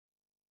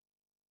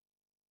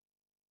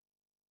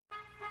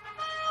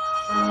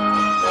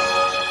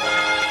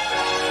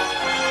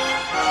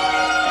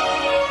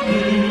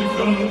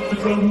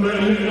trumpet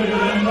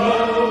and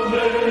loud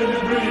let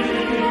it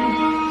ring.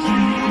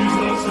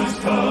 Jesus is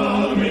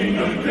coming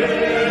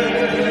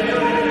again.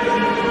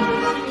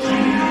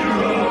 Cheer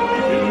up,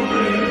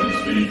 pilgrims,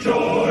 be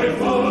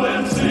joyful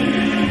and sing.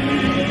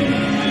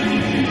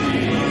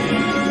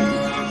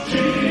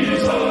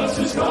 Jesus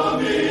is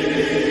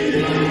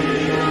coming.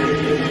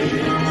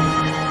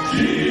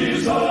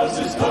 Jesus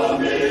is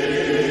coming.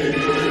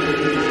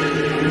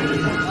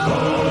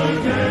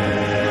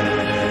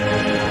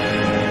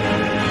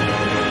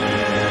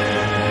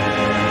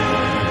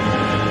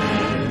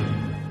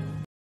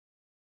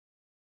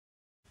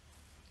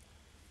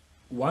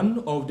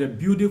 One of the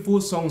beautiful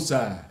songs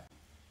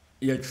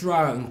you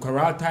try and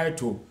correct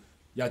title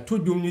ya to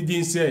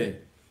dum say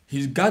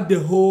he's got the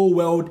whole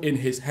world in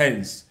his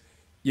hands.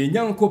 Ye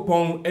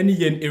nyankopon ene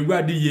yen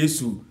ewrade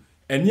Yesu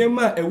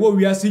enema ewo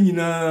wiase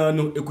nyina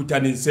no ekuta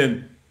ne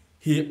nsem.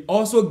 He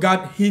also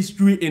got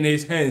history in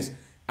his hands.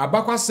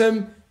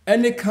 Abakwasem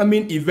any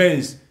coming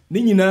events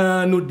ni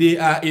nyina no they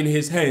are in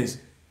his hands.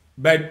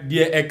 But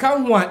the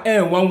account ho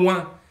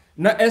enwanwa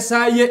na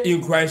esaye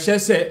inkwahye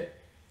se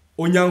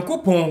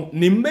Onyankopon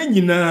ni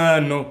nyina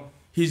no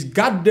he's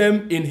got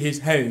them in his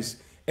hands.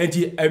 And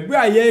he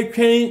ebraye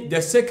twen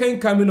the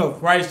second coming of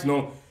Christ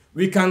no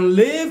we can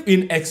live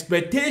in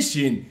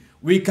expectation,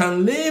 we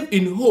can live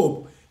in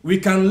hope, we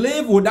can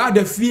live without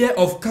the fear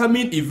of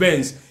coming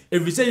events.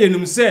 If we say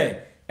yenum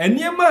say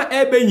enema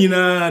ebe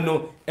nyina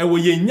no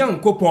ewo ye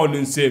Nyankopon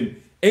nsem.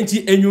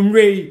 Enti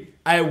enumre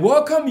I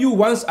welcome you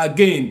once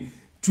again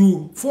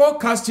to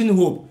Forecasting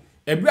Hope.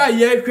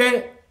 Ebraye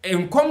hwe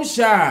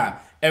enkomsha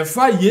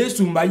efa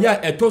Yesu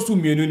mbaya etosu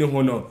mienu ne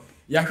ho no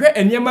yahwe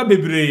enema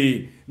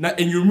bebre na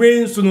enwumre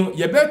nso no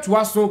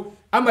yebetoa so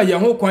ama ye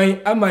ho kwan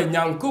ama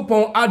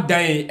Nyankopon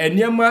adan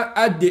enema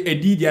ade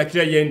edidi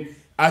akreyen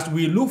as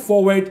we look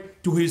forward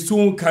to his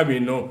soon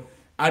coming no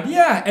ade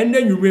a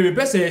enne nwumre me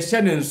pese ye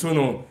hye nso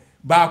no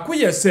ba ko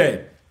ye say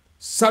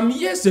some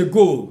years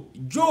ago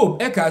Job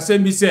eka say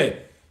me say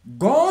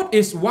God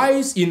is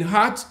wise in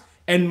heart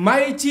and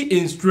mighty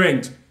in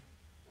strength.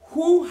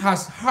 Who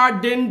has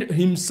hardened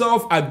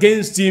himself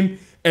against him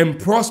and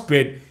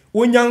prospered?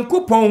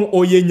 Onyankopon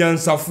oye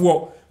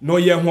nyansafo no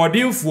ye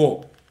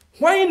hodinfo.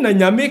 Hwan na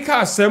nyameka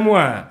asem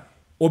a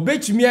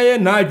obetumi aye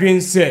na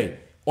adwen se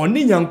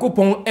oni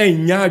Nyankopon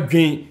enya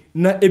adwen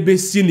na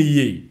ebesi ne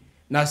ye.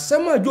 Na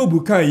asem a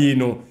Job kan yi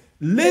no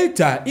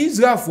later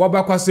Israelfo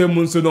abakwasem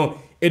nso no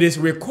it is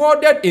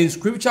recorded in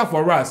scripture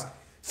for us.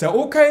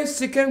 So okay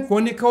 2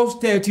 Chronicles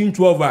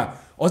 13:12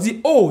 or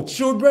the old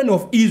children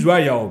of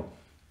Israel,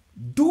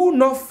 do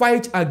not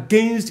fight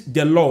against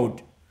the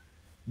Lord,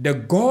 the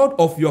God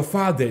of your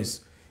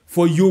fathers,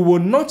 for you will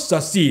not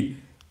succeed.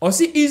 Or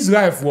see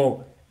Israel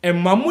for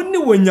and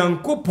mamuni wo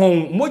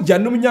Nyankopon mo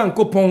janum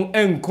Nyankopon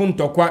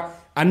enkontokwa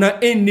ana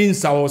endin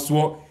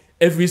sawoswo.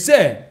 If we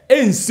say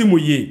ensimu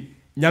ye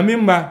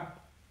nyamimba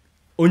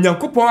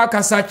Onyankopon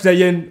akasa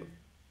kyeryen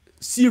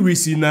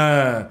series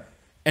na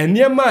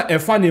enema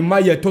efa ne ma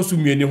ye tosu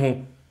mieni ho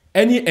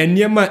eni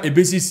enema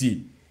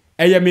ebesisi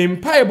eye me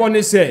mpa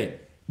ebone say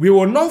we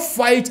will not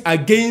fight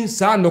against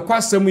sa no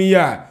kwasem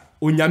ya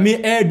onyame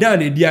eda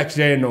na di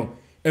akire no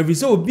evi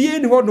say obi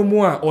eni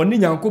hodomo a oni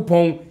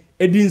Nyankopon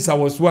edi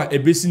nsawoso a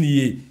ebesi ni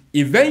ye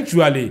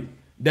eventually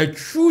the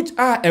truth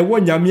ewo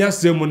nyame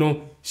asem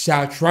no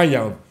shall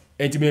triumph.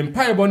 Enti me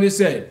mpa ebone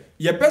say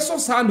ye peso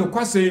sa no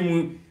kwasem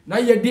mu na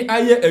ye di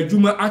aye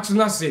adwuma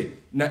atena se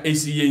na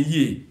esi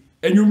yenye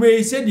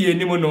enwume se di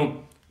enimo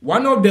no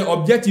one of the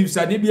objectives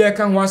adibia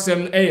kan ho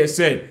asem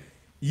said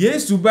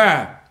Yesu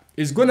ba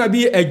is gonna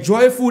be a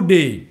joyful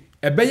day,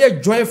 a very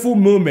joyful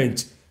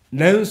moment.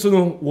 Nanso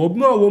no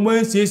wobno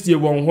woman siesie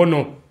won ho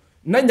no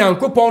na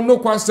Nyankopon no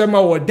kwasem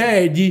a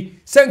wodaadi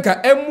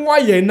senka emwa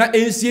ye na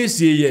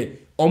ensiesie ye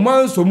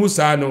omanso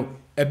musa no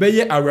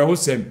ebeye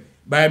awrehosem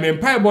by me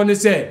mpaebo ne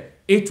say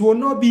it will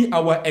not be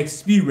our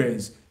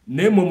experience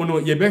na emom no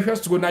ye behwe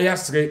so na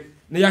yasre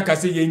na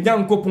yakase ye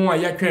Nyankopon a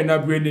yatwen na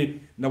breni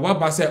na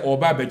waba say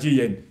oba abagye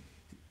yen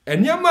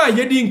eniama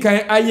yedi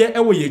nkan aye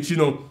ewo yechi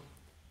no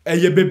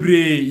eye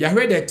bebre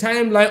yahwe the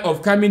timeline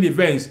of coming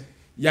events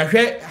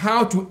yahwe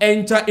how to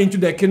enter into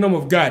the kingdom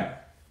of God.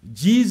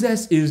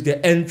 Jesus is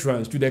the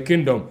entrance to the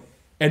kingdom.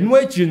 And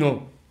wechi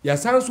no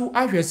yasanso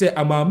ahwe say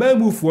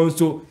amamamufuo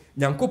nso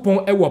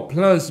Nyankopon ewo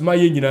plans ma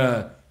ye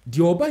nyina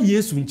de oba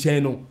Yesu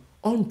nchen no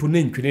onto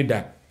ne ntwene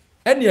da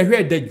ene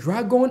yahwe the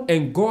dragon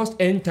and ghost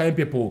end time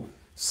people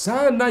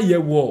sana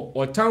yewo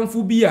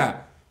otamfu bi a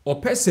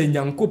opese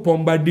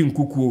Nyankopon ba di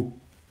nkukuo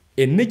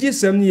enigi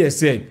sem ne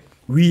say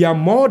we are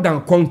more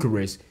than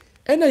conquerors.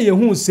 And I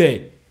who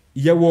say,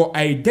 your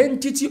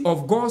identity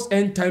of God's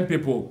end time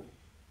people.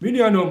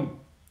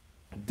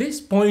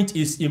 This point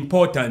is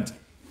important.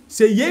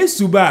 Say, yes,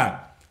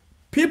 Suba,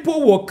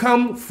 people will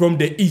come from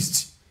the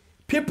east.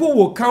 People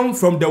will come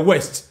from the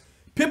west.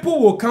 People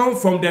will come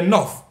from the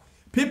north.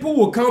 People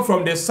will come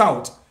from the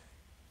south.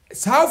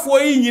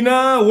 Halfway,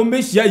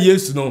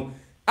 yes, no.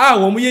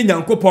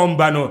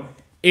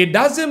 It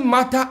doesn't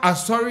matter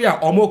Asoria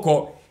or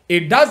Moko.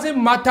 It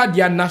doesn't matter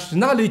their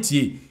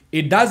nationality.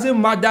 It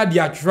doesn't matter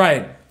their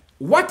tribe.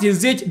 what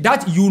is it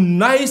that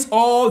unites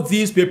all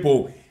these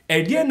people?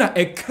 Ɛdeɛ na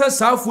ɛka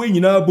saafo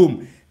nyinaa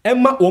bom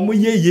ɛma wɔn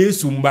yɛ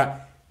Yesu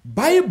mba.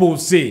 Bible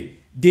say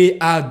they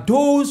are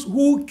those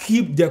who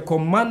keep the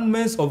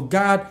commandments of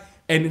God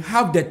and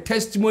have the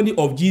testimony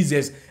of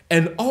Jesus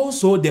and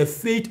also the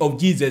faith of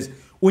Jesus.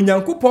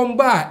 Onyankopɔn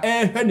ba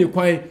ɛhwɛ ne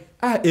kwan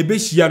a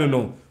ɛbɛhyia no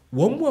no.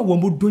 Wɔn a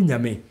wɔn do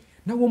nyame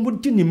na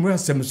wɔn di ne mmara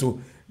asɛm so.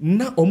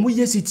 Na omu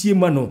yesitie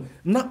mano,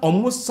 na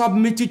omu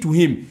submit to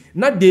him,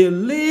 na they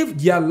live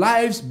their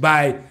lives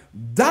by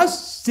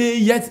thus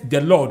saith the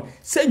Lord.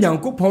 Say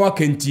Nyankopɔn wa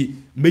kenti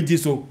meji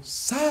so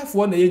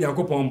safo na ye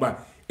Nyankopɔn ba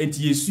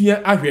enti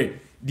yesua ahwe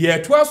de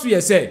etoa so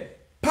ye say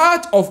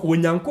part of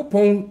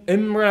Onyankopɔn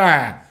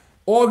emra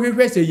o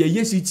hwehwe say ye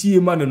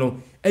yesitie mano no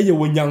eye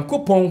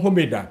Onyankopɔn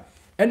homeda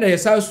ena ye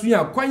sa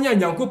sua kwanya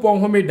Nyankopɔn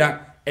homeda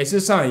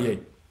esesan ye.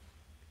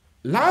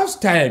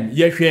 Last time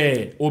ye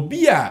hwe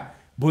obi a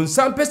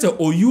Bonsam pese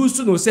o use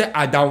no say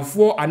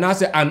adamfo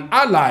anase an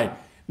ally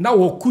na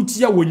wo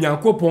kutia wo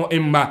Nyankopon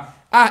emma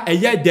a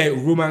eye the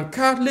Roman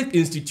Catholic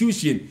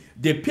institution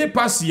the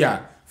papacy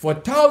for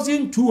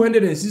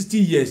 1260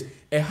 years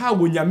ha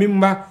wo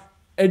nyamemma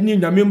eni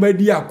nyamemma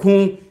di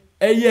akon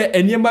eye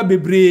eniema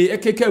bebre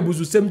ekeka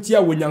abuzusem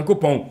tia wo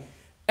Nyankopon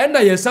ena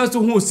yesanso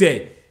hu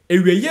say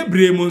eweye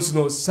bremu nso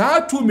no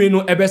saa tumi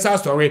no ebesa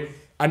sori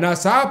ana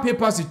saa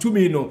papacy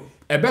tumi no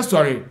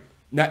ebesori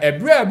na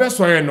ebre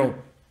ebesori no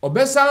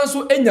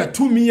obesanso enya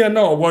tumi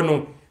na owo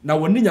no na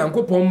woni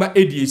Nyankopon ma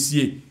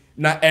ediesie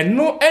na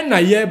eno ena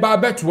ye ba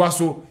betoa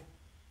so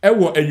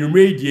ewo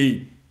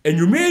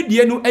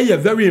enwumedie no eye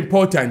very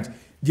important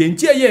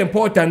gentie ye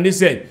important ni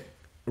say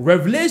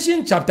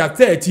Revelation chapter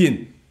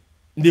 13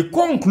 the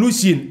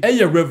conclusion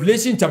eye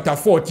Revelation chapter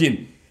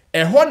 14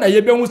 eho na ye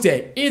behu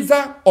say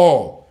either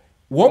or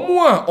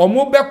womu a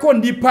omo beko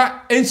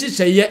ndipa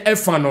enhihye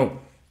efa no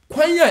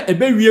kwanya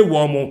ebewie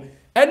wo mo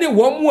ene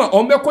womu a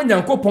ombeko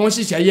Nyankopon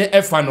hyehyeye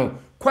efa no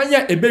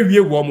kwanya ebewie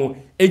wo mo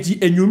eji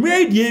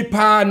enwumedie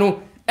pa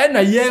no ena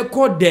ye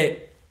ko de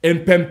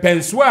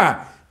empempenso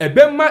a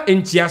ebema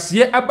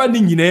enchiase aba ni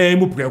nyina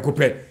mu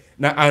prekope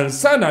na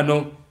ansana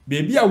no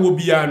bebi a wo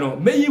bia no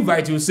may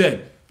invite you say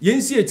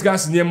yensi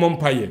etras ne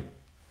mompaye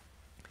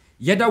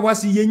yeda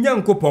wasi ye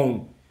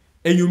Nyankopon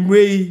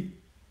enwumrei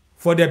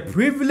for the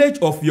privilege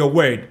of your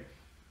word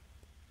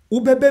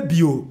ubebe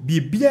bio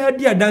bibia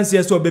dia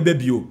danse so bebe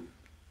bio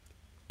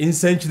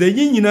insenchire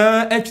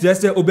nyina ekire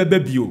se obebe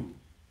bio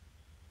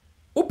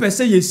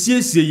upese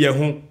yesiesie ye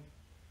ho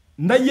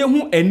na ye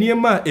hu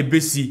eniema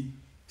ebesi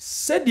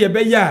said ye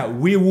beya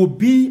we will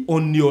be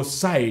on your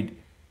side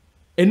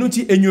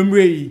enuti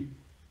enwumrei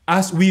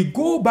as we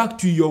go back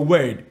to your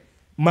word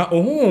ma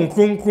ohun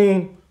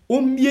kronkron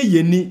omie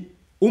yeni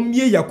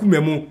omie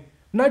yakumemu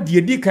na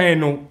de di kan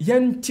no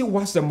yenti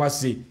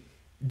wasemase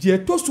de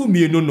tosu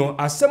mienu no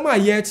asema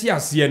ye ti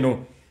ase no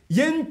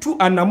yentu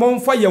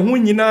anamonfa ye ho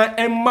nyina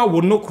emma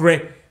wo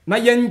nokre na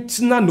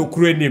yentina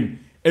nokre nim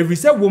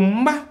evise wo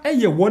mma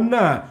eye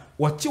wona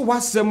wote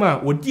wasema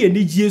wodi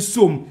anigye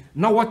som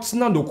na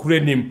wotina nokre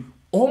nim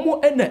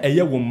omo ena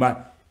eye wo mma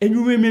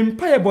enwumem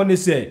mpaye bone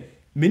se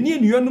meni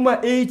enuanum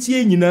a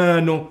etie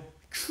nyina no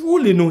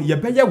truly no ye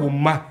beye wo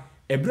mma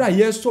ebra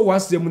ye so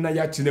wasem na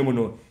ya kine mu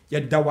no ye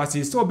da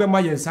wase se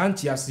obema ye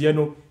santi ase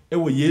no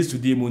ewo Yesu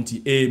di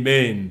munti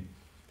amen.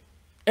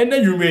 Ene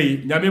yumei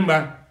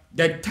nyamemba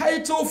the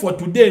title for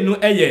today no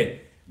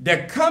the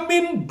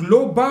coming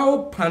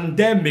global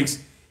pandemics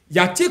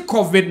yati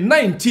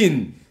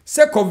COVID-19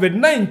 se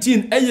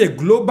COVID-19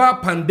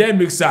 global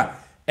pandemics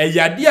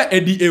yadia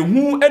edi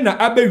ehu ena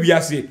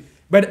abewiase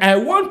but I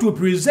want to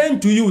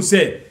present to you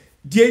say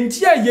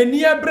dientia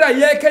yeni abra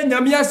ye ka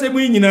nyame asemu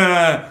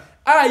nyina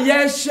a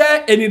ye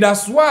hye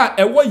enidaswa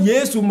ewo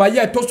Yesu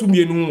maye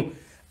tosumienu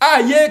a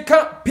ye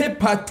ka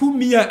paper to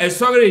me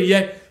esore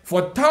ye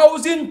for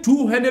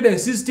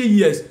 1260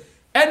 years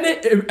any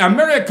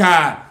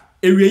America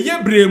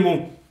eweye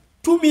bremu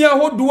tumi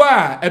ahodo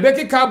a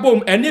ebekeka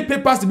bom any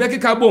papers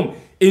ebekeka bom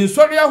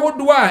insori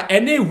ahodo a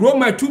any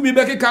Roma tumi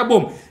bekeka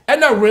bom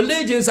and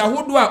religions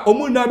ahodo a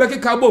omuna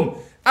bekeka bom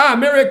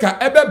America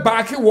ebe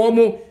baaki wo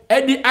mo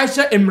edi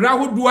ahye emra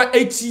ahodo a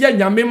etia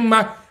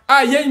nyamemma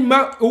a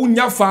yenma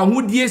unya fa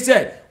ahodie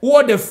se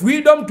what the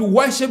freedom to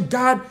worship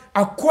God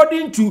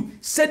according to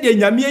said the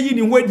nyame yi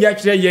ni hodi a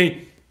kire yen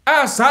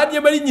a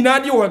saade bari nyina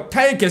de wo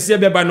tan kese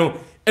beba no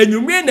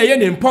enwumre na ye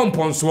ne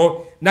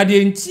mpomponso na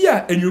de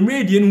ntia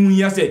enwumre de no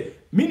huya se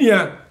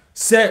minia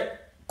se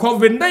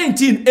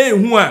COVID-19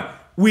 ehu a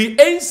we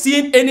ain't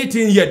seen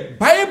anything yet.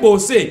 Bible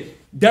say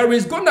there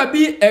is gonna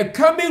be a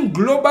coming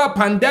global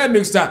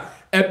pandemic sir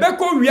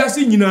ebeko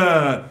wiase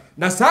nyina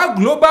na sa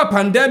global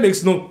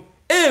pandemics no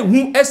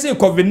ehu ese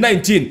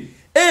COVID-19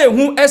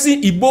 ehu ese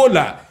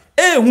Ebola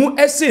ehu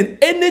ese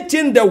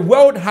anything the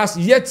world has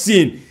yet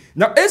seen.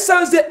 Now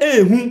essence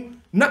ehu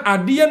na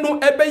ade no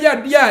ebeya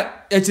de a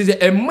echize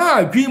ema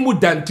adwi mu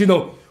danti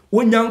no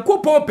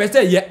onyankopon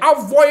pese ye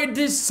avoid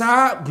this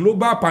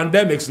global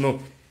pandemics no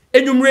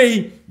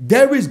enumrei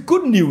there is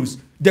good news.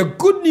 The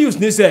good news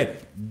they say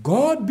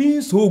God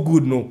being so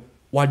good no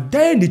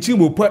wadan the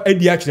chimo pa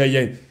edi akire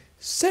yen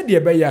said ye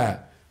beya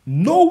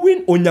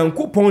knowing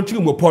onyankopon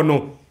trimopon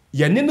no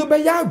ye ne no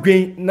beya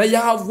adwen na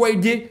ya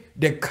avoid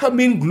the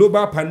coming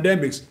global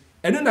pandemics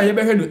eno na ye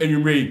behwe no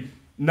enwumrei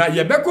na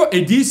ye beko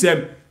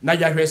edisem na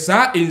ya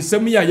hwesa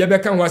ensem ya ye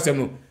beka ho asem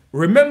no.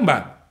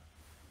 Remember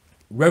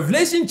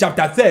Revelation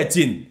chapter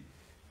 13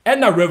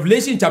 and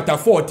Revelation chapter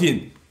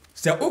 14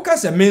 say oka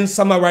se men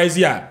summarize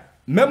ya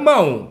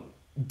mema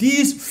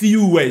these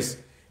few words.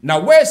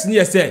 Now words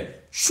near say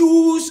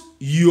choose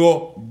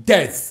your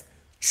death.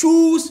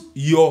 Choose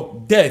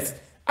your death.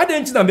 I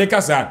didn't know make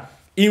us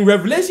in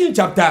Revelation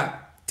chapter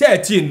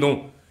 13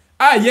 no.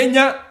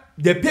 Yenya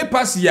the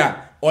papers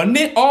here on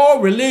all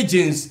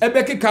religions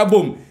ebeke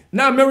kabom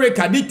na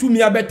America di tumi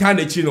abeta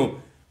na chi no.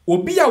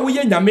 Obi a wo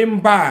ye nyame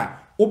mba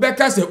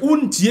obeka se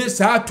untie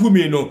saa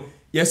tumi no.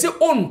 Yese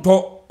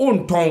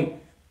onton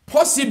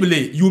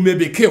possibly you may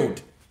be killed.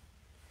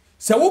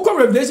 So we go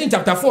Revelation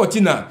chapter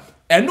 14 na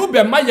eno be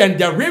mayen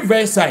the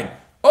reverse side.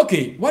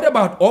 Okay, what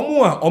about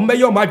omo a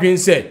omeyo madwen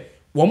se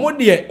womo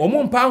de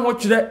omo mpa ho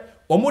kyere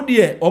omo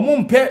de omo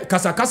mpe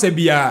kasakasa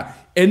bia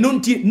eno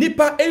nti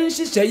nipa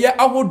enhyehyeye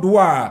ahodo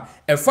a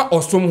efa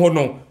osom ho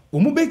no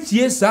omo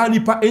betie saa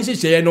nipa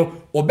enhyehyeye no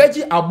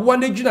obeji aboa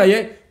na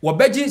gyinaye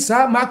wobeji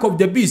saa mark of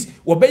the beast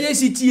wobeye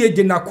sitie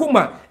de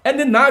nakoma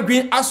ene na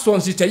adwen aso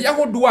nhyehyeye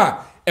ahodo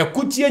a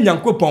ekotie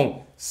nyankopon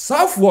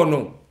safo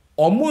no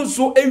omo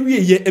nso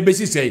ewieye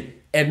ebesisei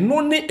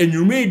eno ne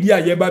enwumedi a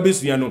yeba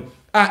besua no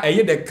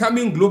eye the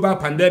coming global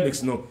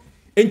pandemics no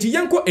enti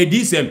yenko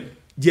edisem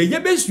de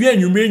yebesua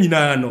enwumre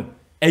nyina no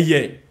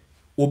eye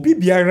obi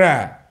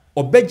biara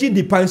obeji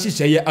nipa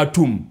nhyehyeye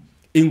atum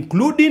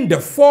including the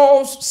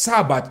false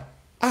Sabbath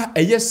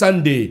eye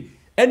Sunday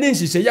ene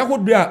nhyehyeye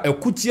ahodo a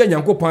ekotie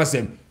nyankopon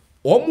asem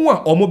omo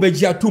a omo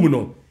beji atum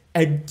no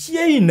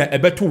edie na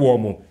ebeto wo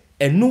mo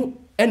eno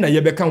ena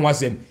yebeka ho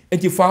asem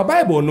enti for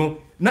Bible no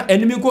na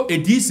enemy ko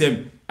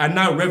edisem and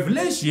now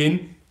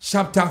Revelation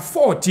chapter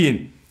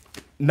 14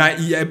 na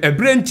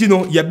ebrenti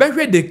no ye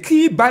behwe the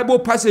key Bible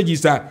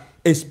passages are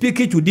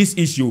speaking to this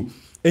issue.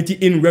 And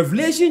in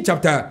Revelation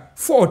chapter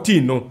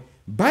 14 no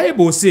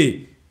Bible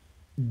say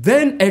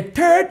then a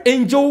third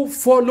angel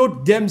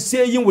followed them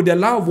saying with a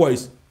loud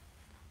voice,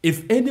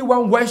 if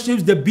anyone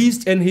worships the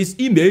beast and his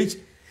image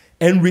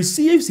and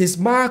receives his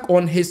mark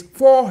on his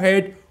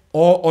forehead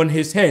or on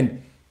his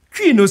hand,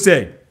 twi no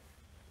say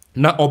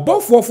na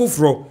obofo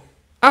foforo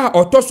a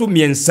otoso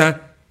miensa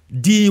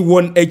di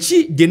won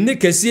echi de ne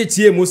kese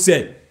tie mu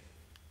se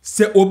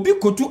obi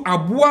kotu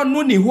aboa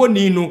no ne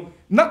honi no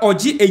na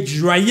oji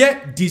ejiraye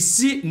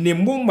disi ne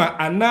muma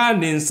ana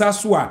ne nsa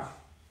so a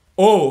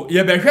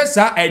ye behwe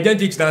sa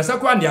identity na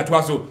sakwa ne ato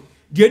aso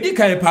de di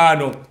kan pa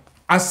no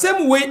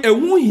asem we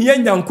ehu hia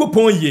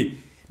nyankopon ye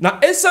na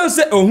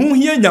esanse ehu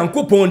hia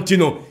nyankopon ti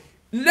no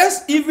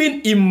let's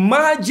even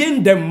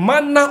imagine the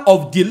manner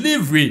of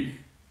delivery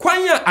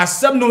kwanya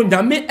asem no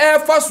nyame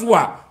efa so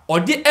a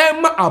odi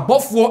ema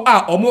abofo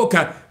a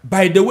omoka.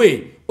 By the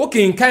way,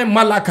 okay, in kind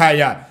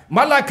Malachi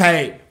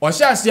or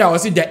Shasia or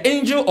see the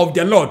angel of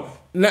the Lord,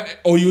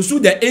 or you see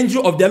the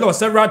angel of the Lord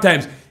several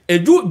times.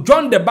 Edu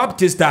John the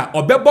Baptist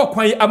or bebo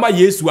kwanya ama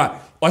Yesua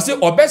or say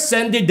obe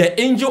sending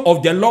the angel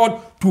of the Lord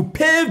to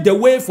pave the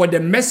way for the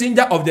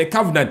messenger of the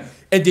covenant.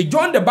 And the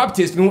John the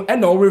Baptist no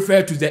and all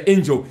refer to the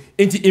angel.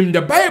 In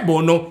the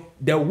Bible no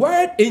the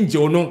word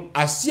angel no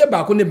asia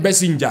ba ko ne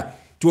messenger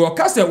to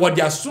okase what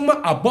they assume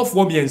above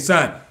for me and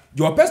son.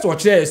 Your pastor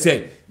chair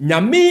say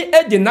nyame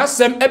e de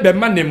nasem ebe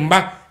ma ne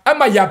mba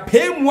ama ya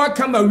pemu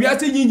aka ma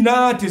wiase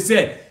nyina te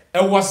say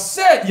e was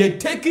say ye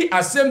take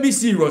asem be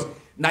serious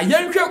na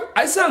yenhwe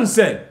asem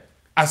say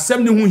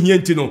asem ne hu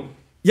hienti no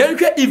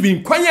yenhwe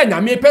even kwanya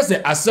nyame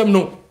pese asem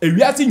no e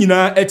wiase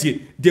nyina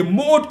eti the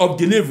mode of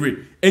delivery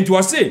and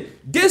to say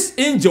this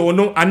angel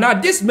no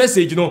and this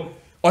message no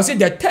or say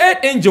the third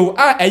angel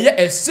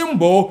a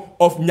symbol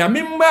of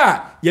nyame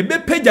mba ye be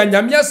pagya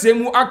nyame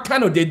asem aka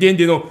no de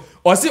dende no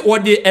or say or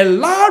the a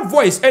loud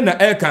voice and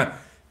Akan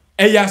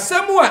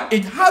somewhere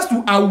it has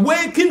to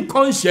awaken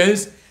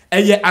conscience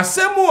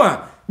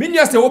somewhere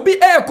meaning say obi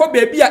ko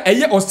baby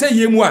or say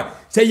yemu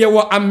say ye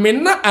wo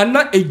amena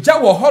ana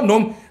eja wo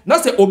honom na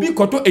say obi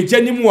koto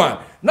ejanimu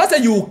a na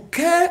say you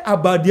care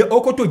about the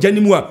okoto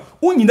ejanimu a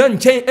unyina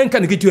nchen enka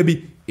ne ketewa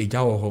bi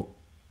eja wo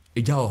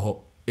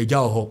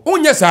ho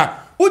unya sa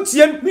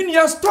utiem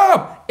meaning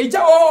stop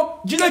eja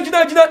wo jina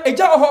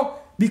eja wo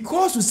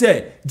because you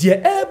say the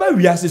ever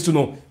we are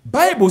no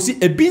Bible see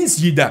a beans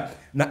yida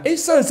na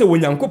esan se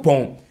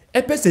wonyankopon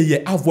epese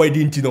ye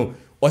avoiding no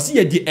o see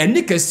ye the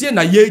enikese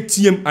na ye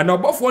tiem and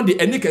above the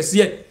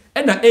enikese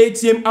and na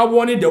atm I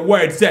warning the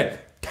word said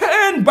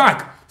turn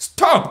back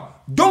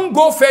stop don't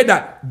go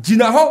further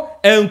gina ho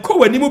enko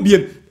wanimu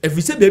biem if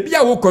you say baby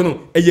a wo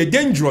kono e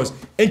dangerous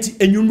enti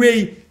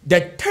enwumrei the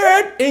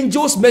third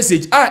angel's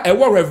message e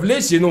wa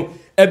revelation no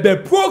e be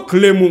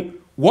proclaim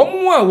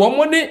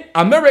womo ne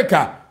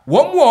America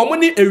womo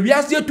ne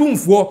ewiase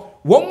tumfo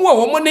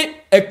womo ne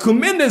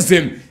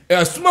ecumenism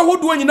suma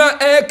hodo nyina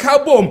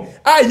kabom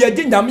ye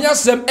di nyame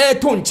asem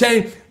to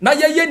nchen na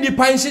ye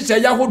nipa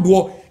nhyehyɛ ya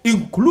hodo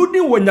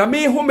including when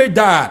Yame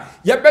Homeda,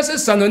 Yabese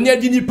Sanonia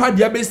Dinipa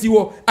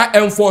Diabesio, I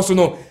enforce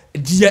no,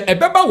 Dia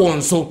Ebeba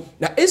won so.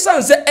 Now,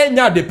 Esan say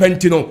Enya de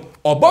Pentino,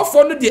 or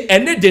Buffon the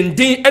Eneden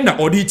Day and the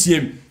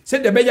auditium,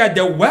 said the Beya,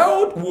 the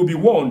world will be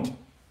warned.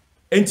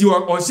 And you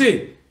are or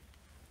say,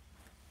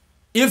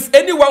 if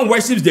anyone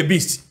worships the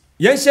beast,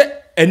 Yenshe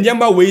and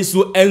Yamba way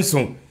so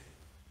enson.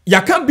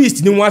 Yaka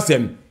beast ni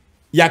wasem,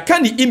 Yaka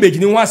the image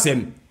ni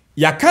wasem,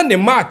 Yaka the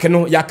mark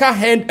no, Yaka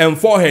hand and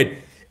forehead.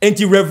 And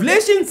to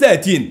Revelation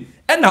 13,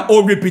 and I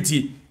all repeat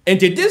it. And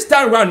to this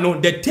time round, no,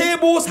 the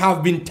tables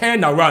have been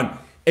turned around.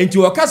 And to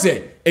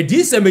Okase, a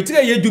decent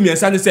material ye do me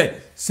and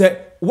say,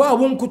 wa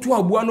won't go to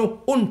Abuano,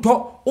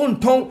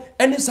 unton,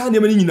 and his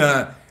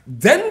name.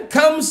 Then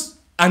comes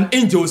an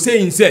angel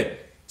saying, say,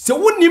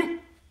 wouldn't him,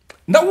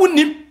 now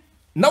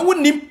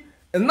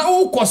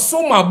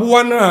Kosoma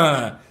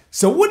Buana,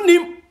 so wouldn't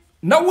him,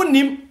 now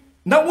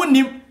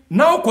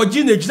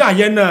Kojine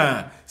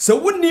Jayana, so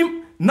wouldn't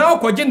him, now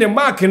Kojine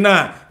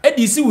Markina,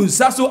 Edisi will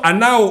sasso and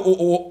now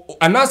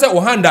anasa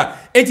Ohanda,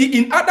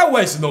 in other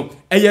words, no,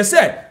 and you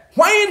said,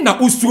 why na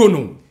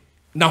ustrono?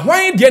 Now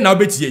why dear now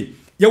betty?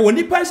 Ye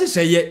woni panse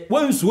seye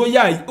won so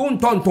ya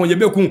untonton ye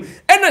bekun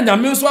ena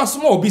nyame so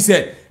asoma obi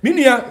se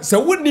minia se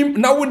wonim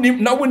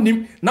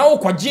na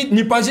wokwaje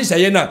ni panse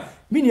seye na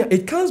minia.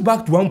 It comes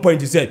back to one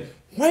point. He said,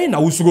 why na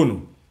usuro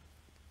no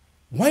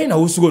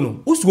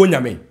usuro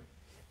nyame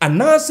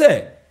ana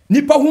se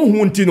nipa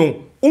hunhun ti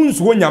no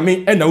unsuro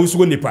nyame ena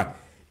usuro nipa.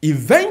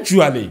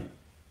 Eventually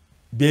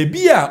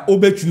baby a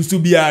obetrusu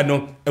bia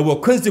no e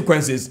were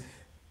consequences.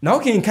 Now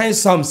can kind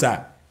psalms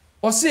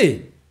or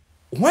say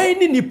why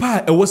ni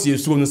nipa e was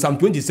yesu no Psalm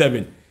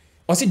 27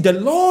 or say the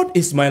Lord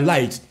is my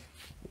light,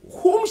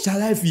 whom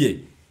shall I fear?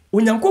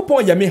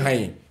 Onyankopon ya me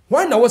han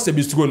why na was e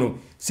bisuro no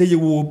say you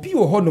will be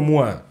o hono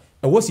mo a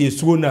e was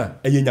yesu na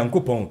e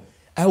Nyankopon.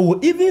 I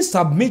will even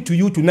submit to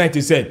you tonight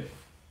to say,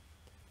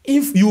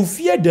 if you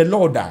fear the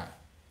Lord,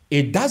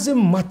 it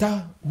doesn't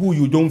matter who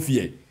you don't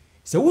fear.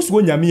 Say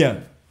whoso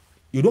nyame,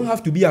 you don't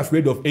have to be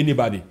afraid of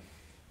anybody.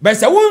 But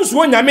say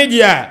whoso nyame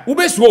dia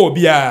ubeso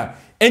obia.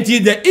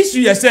 Until the issue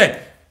you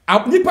said,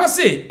 nipa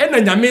say ena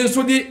nyame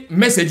nso di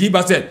message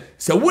ba say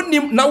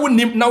wonim na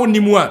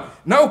wonim a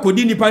na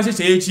okodi nipa nse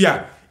say echi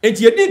a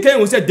enti edin kan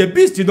wo say the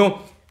beast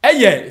no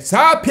eye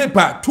sa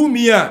paper to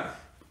me a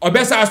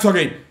obesa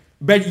sorry.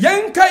 But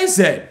yankai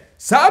say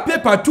sa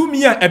paper to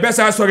me a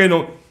ebesa sorry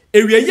no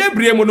ewieye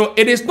bremu no.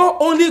 It is not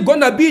only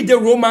gonna be the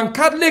Roman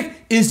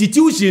Catholic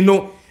institution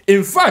no.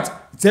 In fact,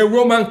 the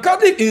Roman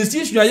Catholic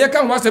institution ya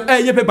kan wa say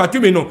eye paper to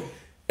me no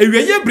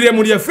ewieye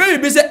bremu ye free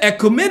be say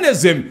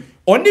ecumenism.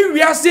 Only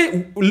we are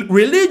say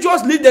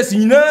religious leaders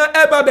in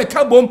eba be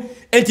kabom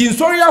and in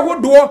soria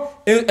hodo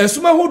and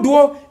suma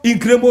hodo in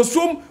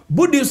kremosum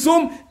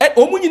Buddhism and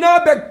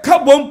omunyina be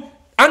kabom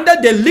under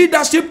the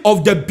leadership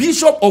of the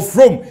Bishop of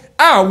Rome.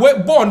 We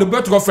born the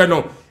birth of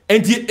no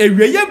and the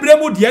eweye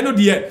bremu de no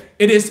de.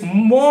 It is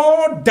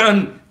more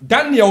than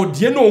Daniel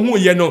de no hu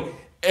ye no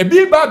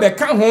ebi ba be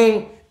ka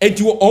ho and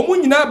you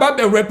omunyina ba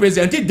be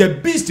represent the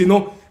beast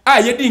no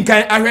ye din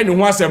kan ahwe ne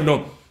ho asem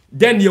no.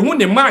 Then ye hu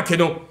ne mark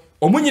no.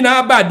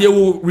 They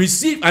will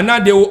receive and now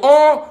they will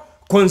all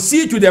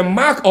concede to the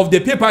mark of the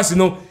papers, you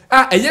know.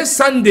 Yes,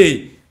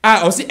 Sunday.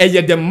 Also,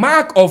 the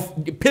mark of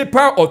the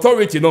paper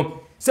authority, you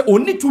know. So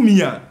only to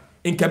me,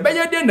 in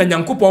Kabaya, then the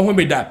Yankupo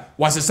Homeda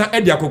was a son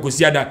Edia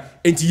Kokosiada,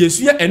 and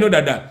Yesuya and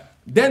that.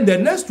 Then the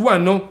next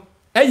one, no,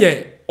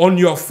 on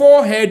your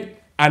forehead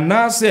and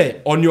now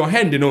say on your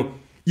hand, you know.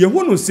 You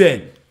want to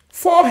say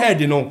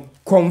forehead, you know,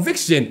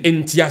 conviction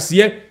in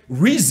Tiasie,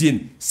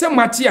 reason, some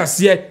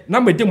Matiasie,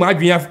 number de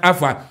Madrian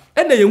Afa.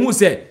 And then you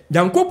say,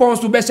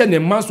 Yankopon to best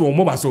and mass or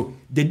mobaso.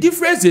 The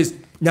difference is,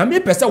 Yami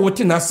Pesa what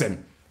in asem.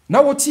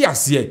 Now what here,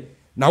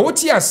 now what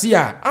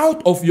here,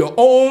 out of your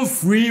own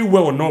free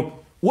will, no.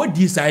 What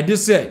decide to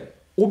say,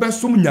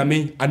 Obesum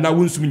Yame and now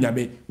Winsum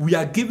Yame. We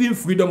are giving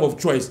freedom of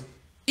choice,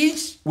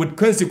 each with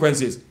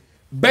consequences.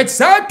 But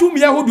sad to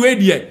me, who do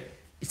it?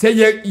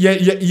 Say,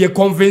 ye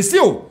convince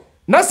you.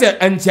 Now say,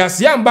 and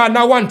Tiasia, but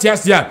now one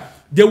Tiasia.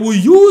 They will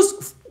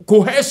use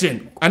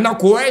coercion and now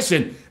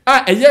coercion.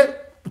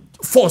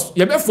 Force,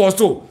 you be forced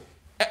to.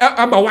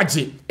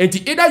 Amawaji.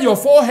 And either your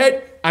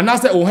forehead and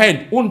answer or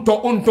hand,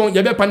 unton,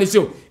 you be punish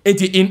you. And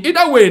in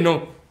either way,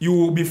 no, you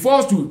will be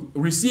forced to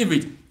receive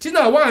it.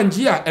 Tina one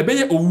jia, a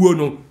beye owo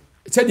no.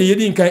 Said the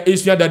yedin kan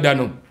Asia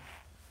dadano.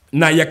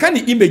 Now you can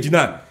image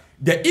now.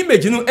 The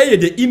image no,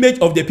 the image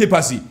of the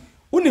papacy.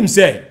 Unim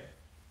say,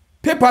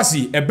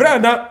 papacy, a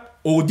brother,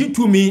 or did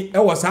to me,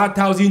 it was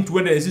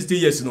 1,260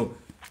 years no.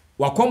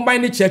 We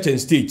combine the church and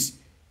state.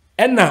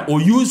 And now o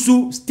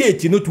use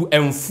state, you know, to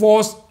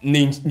enforce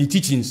the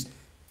teachings.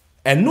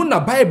 And no na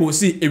Bible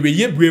say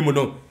eweye bremu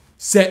no.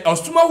 Say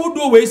osuma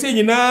wodo we say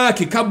nyina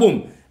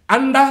kikabom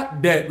under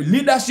the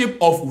leadership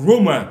of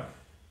Rome.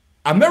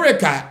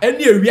 America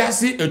any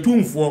ewiase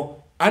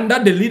etumfo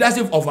under the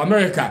leadership of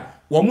America.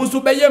 Womu so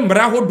beye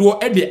mbra hodo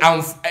e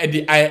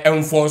de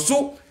enforce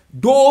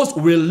those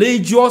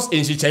religious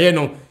institutions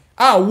no.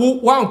 Wo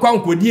wan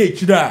kwankodi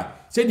ekira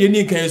said the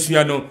ni kan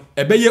suano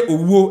ebeye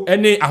owuo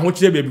ene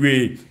ahokyere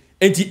bebre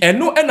enti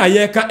eno na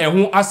ye ka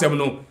eho asem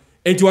no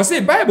enti wo say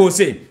Bible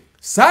say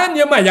sa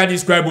niam ya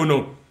describe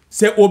no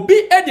say obi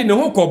edi ne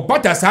ho ko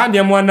bata sa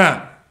niam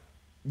na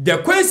the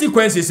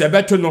consequences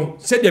ebeto no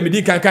said the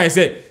medi kan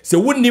say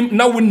wonim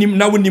na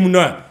wonim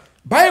no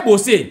Bible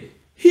say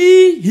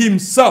he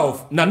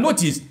himself, now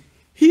notice,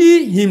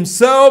 he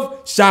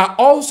himself shall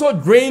also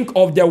drink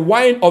of the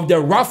wine of the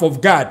wrath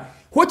of God,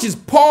 which is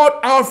poured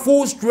out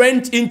full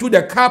strength into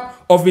the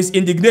cup of his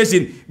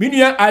indignation.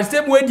 Meaning, I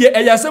say, when ye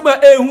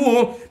ayasaba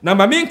ehu, na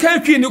mamin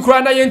kan kwi no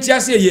kra na yentia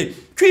se ye.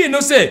 Kwi no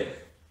se,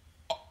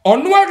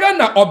 onwara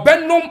na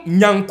obenom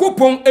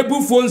nyankopon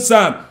ebufuo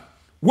nsa.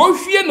 Wo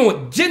hwie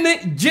no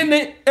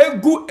gene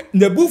egu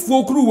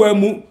nebufuo kruwa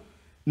mu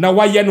na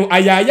waye no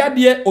ayaya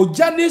de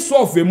ojane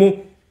sofe mu.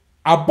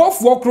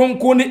 Above walk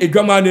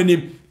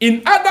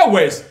in other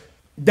words,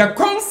 the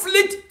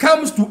conflict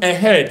comes to a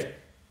head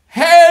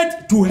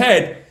to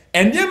head,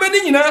 and ye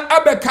many na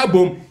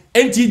abekabom,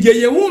 and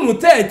ye wunu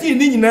 13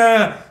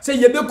 nina say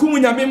ye bekum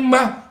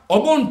nyamemma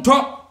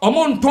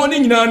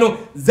omonto no.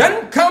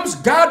 Then comes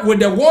God with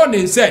the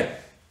warning say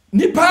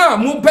nipa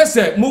mu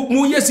pese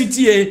mu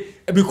yesitie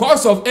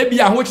because of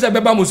ebia hochira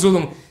beba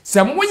musolom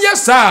se mu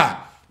yesa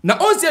na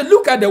on say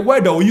look at the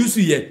word that we use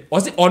here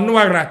or say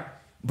onwara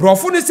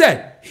brofuni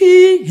say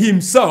he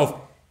himself.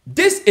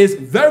 This is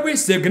very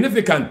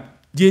significant.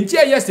 The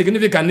entire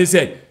significant is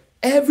that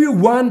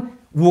everyone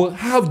will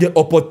have the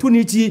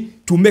opportunity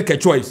to make a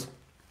choice.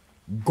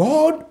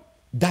 God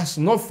does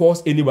not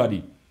force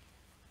anybody.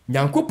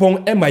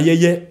 Nyankopon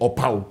emayeye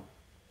opao.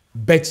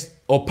 But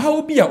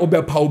opao bia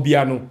obe pao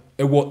bia no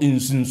ewo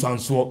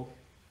insunsanso.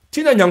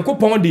 Tina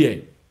Nyankopon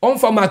de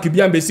onfa mark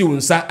bia mbesi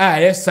unsa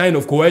a sign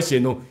of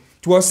coercion no.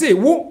 To say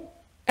wo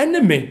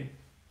enemy.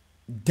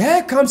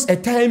 There comes a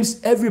times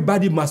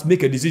everybody must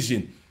make a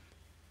decision.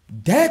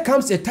 There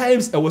comes a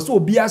times I was so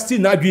be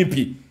still not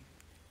dreaming.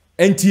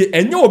 And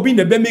you be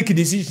never make a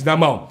decision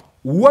now.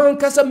 One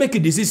can make a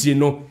decision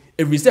no.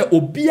 If we say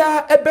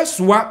obia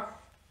ebeswa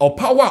or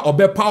power or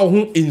be power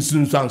in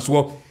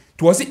sunsanswo.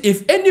 To say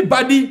if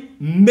anybody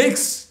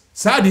makes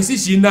such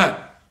decision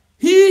now,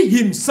 he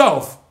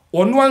himself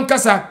on one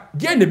kasa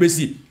get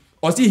nebesi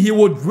or see he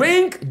will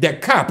drink the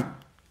cup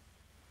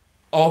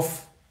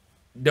of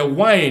the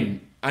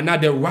wine.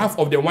 Another wrath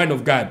of the wine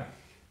of God.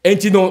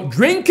 And you know,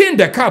 drinking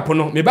the cup,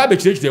 no, me Bible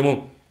church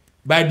them.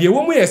 By the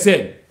woman I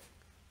said,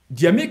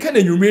 Jamaican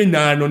and you remain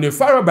now on the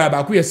Pharaoh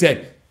Bible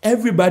said,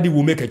 everybody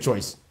will make a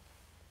choice.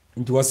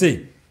 And to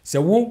say,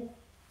 wo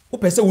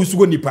pese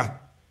usugo nipa.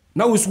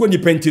 Na usugo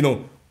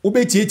nipentino,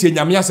 ubeti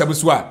nyamia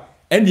sabuswa.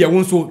 And the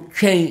one so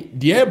train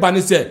the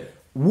airban say,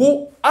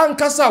 wo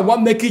ankasa wa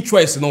make a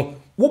choice no.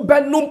 Wo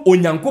benum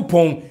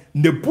onyankopon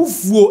ne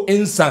bufuo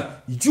ensa.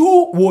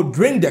 You will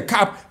drink the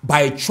cup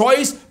by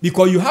choice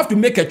because you have to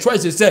make a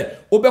choice. They say,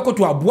 obeko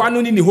to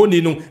abuano ni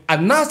honi no,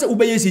 and now say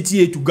obeye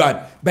sitie to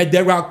God. But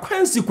there are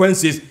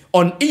consequences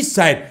on each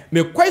side.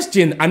 Me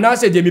question and I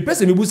say, me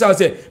person me busa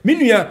say,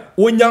 minua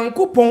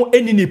onyankopon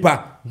eni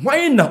nipa.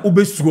 Why na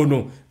obesuo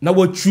no? Na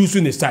we choose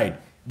on the side.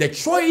 The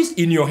choice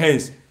in your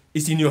hands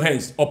is in your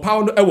hands. Or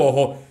pound ewo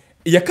ho.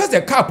 Ye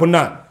kase cup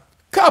na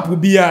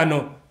cup bia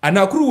no,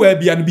 anakuru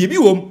bia no bibi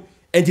wom.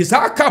 And this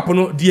our cup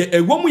no de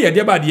ewomu ye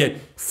de ba de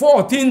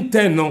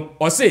 14:10 no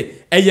or say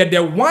eye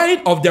the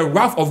wine of the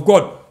wrath of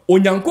God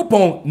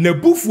onyankopon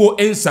nebufuo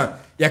ensa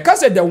ye ka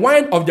say the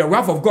wine of the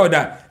wrath of God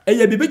eye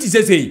bibiti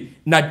say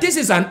na this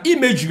is an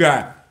imagery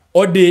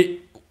or the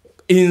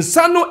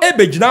insano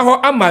ebegina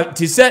ho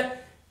amati say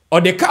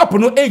or the cup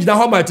no egina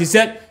ho amati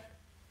say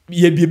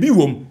ye bibi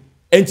wom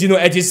enti no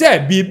eti say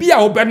bibi a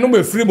obenom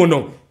efiri mo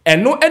no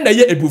eno na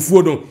ye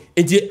ebufuo no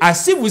enti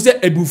asivu say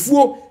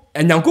ebufuo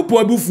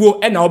enyankopon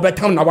abufuo na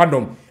obetam na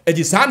wadom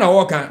edi sa na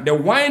woka the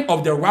wine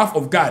of the wrath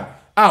of God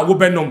wo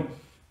benom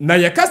na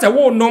ye kasa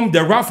wo nom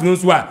the wrath no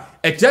so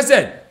e just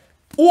said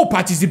who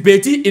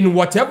participate in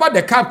whatever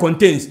the cup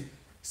contains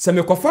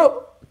semekofa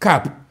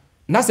cup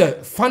na say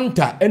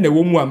Fanta na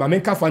wo mu a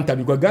mamenka Fanta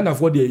because Ghana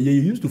for the you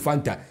used to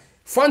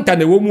Fanta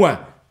na wo mu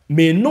a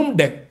me nom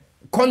the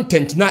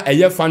content na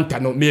eye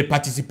Fanta no me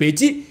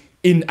participate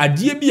in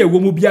adie bi ewo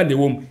mu bia na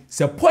ewo mu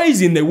se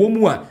poison na ewo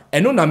mu a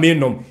eno na me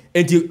nom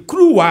enti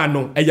kruwa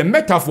no eye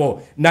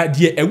metaphor na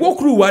die ewo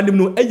kruwa nim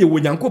no eye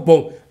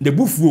wonyankopon na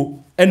bufuo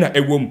na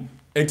ewo mu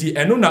enti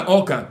eno na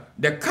Akan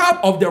the cup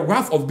of the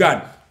wrath of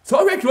God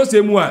so we close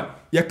mu a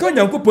ye ka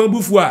nyankopon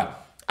bufuo a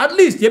at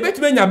least ye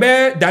betime nya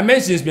be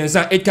dimensions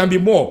bensa it can be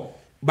more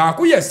ba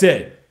ko ye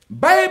say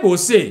Bible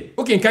say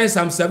okay in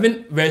Psalm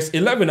 7 verse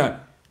 11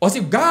 or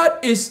say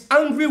God is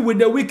angry with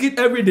the wicked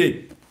every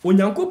day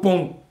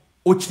onyankopon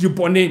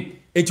ochiribone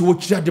eti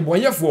ochira de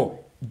boyefo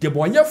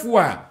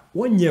a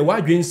wonye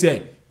wadwen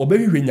say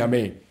obehwe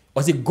nyame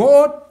or say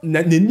God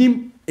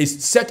nanim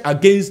is set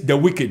against the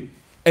wicked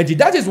and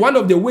that is one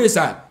of the ways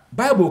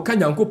Bible kan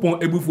yankopon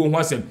ebufuo ho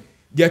asem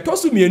the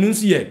tosu mienu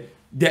nso ye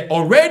the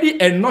already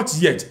and not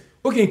yet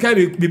okay kan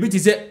bibiti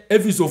say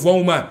efisofo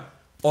woman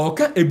or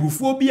kan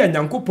ebufuo bi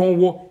yankopon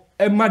wo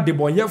ema de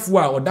boyefo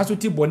a odaso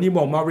ti boni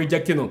ma o ma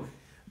reject no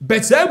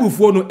but say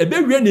before no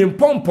ebe wie ne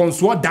pompon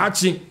so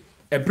daachi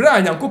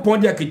ebra Nyankopon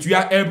dia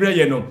ketua ebre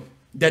ye no.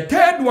 The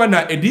third one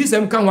na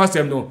edisem kan ho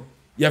asem no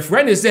your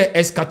friend say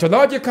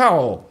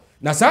eschatological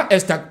na sa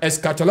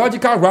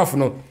eschatological wrath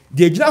no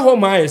de gina ho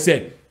ma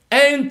say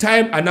end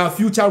time and our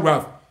future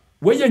wrath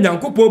we ye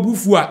Nyankopon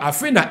bufu a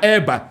afi na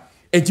eba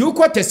enti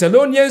ukọ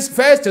Thessalonians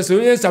 1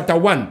 Thessalonians chapter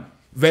 1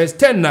 verse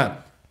 10 na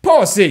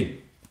Paul say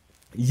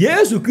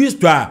Jesus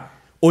Christ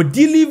o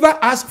deliver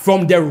us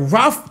from the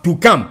wrath to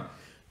come.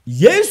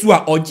 Yesu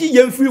a oji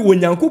yemfiri wo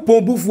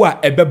Nyankopon bufu a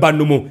ebeba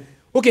no mu.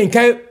 Okay,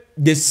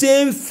 the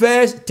same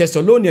 1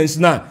 Thessalonians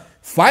now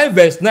 5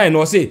 verse 9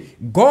 or say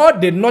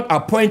God did not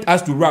appoint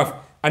us to wrath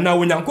and now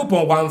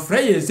Nyankopon wan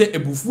frey say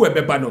ebufu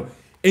ebeba no.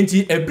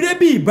 Enti ebre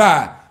bi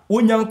ba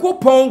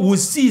Nyankopon will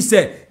see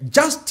say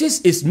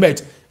justice is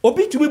met.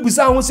 Obi tumi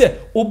busa ho se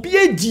obi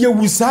adie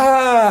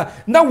wusa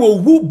na wo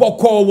wu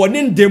boko wo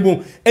ne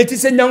ndemu enti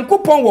se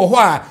Nyankopon wo ho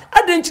a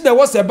adenchi na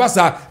wo se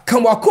basa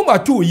kan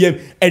wakoma to yem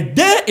a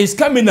day is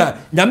coming na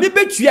nyame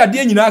betua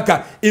ade nyina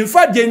aka in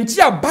fact the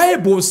entire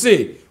Bible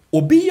say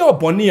obi ye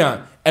obone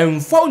a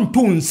emfa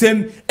nto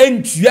nsem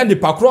entua ne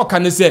pakro ka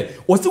ne se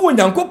wo se wo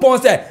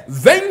Nyankopon se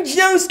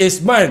vengeance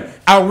is mine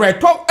I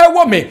return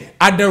ewo me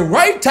at the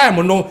right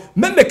time no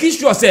me make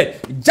sure say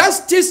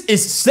justice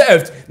is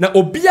served na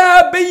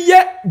obia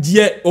beye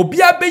die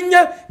obia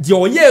benya die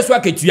oye so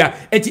aketua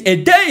eti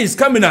a day is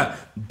coming na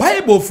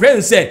Bible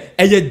friends say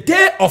a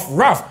day of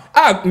wrath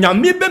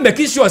nyame be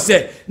make sure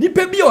say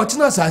nipa bi o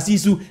tena asase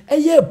su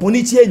eye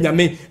bonitie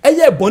nyame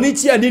eye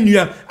bonitie ne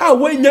nua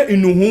wanya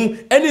inuhu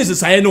ene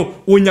sesaye no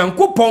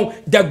Onyankopon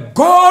the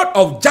God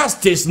of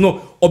justice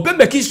no obe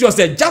make sure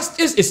say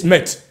justice is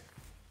met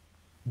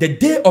the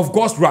day of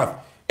God's wrath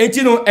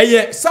enti no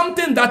eye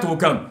something that will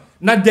come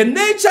na the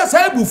nature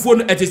say before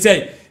no eti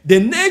say the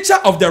nature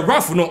of the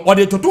wrath no or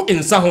the toto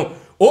insa ho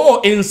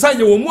insa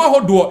ye wo mu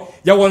ahodo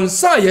ye won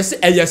sa ye say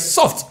eye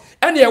soft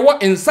and ye wo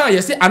insa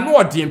ye say ano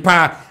odin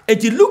pa.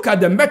 If you look at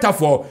the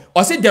metaphor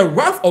or say the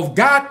wrath of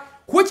God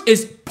which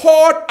is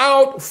poured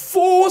out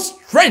full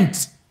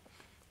strength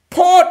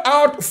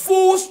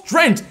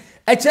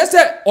it just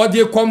say or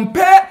they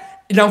compare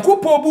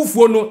Nyankopon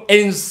bufuo no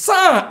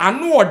insa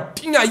ano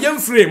odin a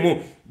yemfrɛ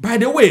mu. By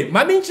the way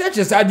mami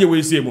churches ade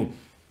we say mu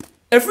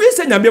efri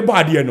say nyame bo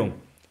ade no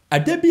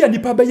ade bia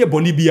nipa beye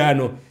boni bia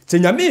no se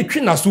nyame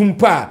twi na so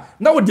mpa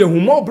na wo de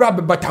humobra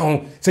bebata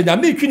ho se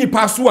nyame twi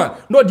nipa so a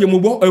na wo de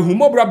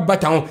humobra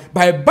bebata ho.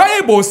 By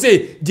Bible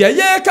say de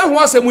ye ka ho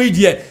asem yi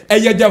de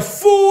eye the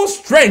full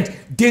strength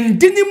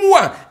dindinimu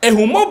a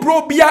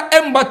humobro bia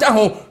embata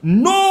ho.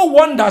 No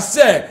wonder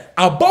say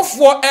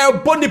abofo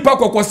bonipa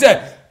kokko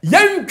say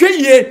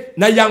yentweye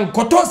na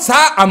yankoto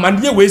sa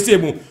amane we say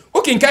mu.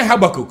 Okay, in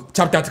Habakkuk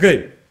chapter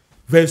 3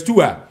 verse 2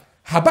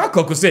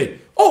 Habakkuk say,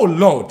 "Oh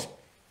Lord,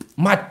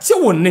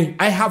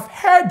 I have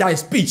heard thy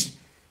speech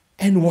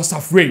and was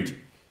afraid.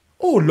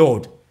 Oh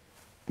Lord,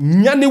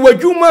 in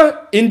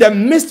the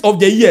midst of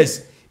the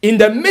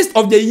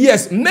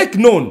years, make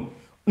known."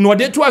 No,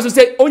 they to us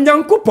say,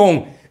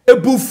 "Onyankopon,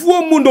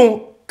 ebufuo mu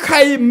no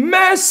kai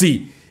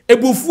mercy,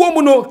 ebufuo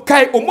mu no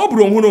kai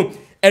omobro mu no."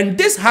 And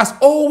this has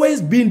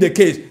always been the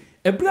case.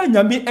 There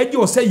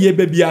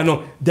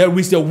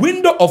is a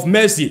window of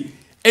mercy.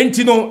 And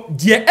you know,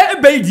 dear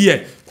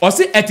Ebay, or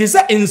say it is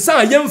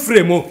inside young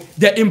frame.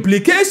 The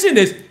implication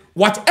is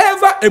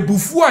whatever a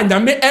buffua and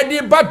yame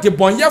edi but the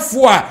bonya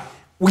fua,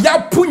 we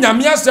are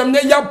punyamia some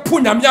ya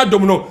punyamia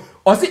domino.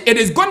 Or say it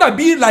is gonna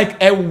be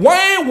like a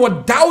wine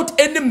without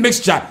any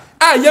mixture.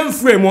 Young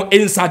frame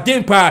inside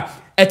dimpa.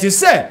 It is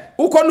said,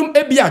 Ukonum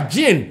ebia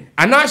gin,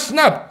 and a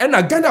snap, and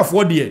a Ghana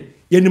for dear,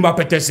 Yenima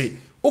Petesi.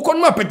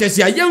 Ukonuma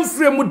Petesi, a young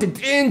frame with the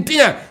tin,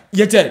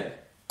 yet.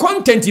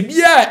 Content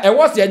bia e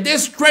was a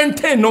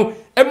strengthen no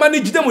e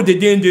manage them with the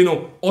danger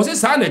no o say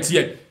sanet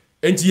here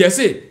enti ye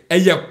say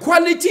e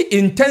quality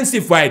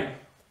intensified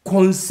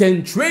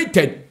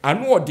concentrated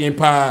anu odin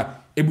pa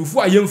ebufu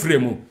ayemfre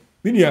mu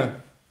minia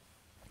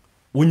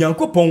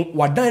Onyankopon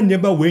wadan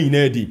neba we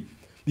nyina di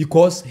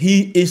because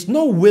he is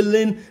not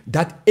willing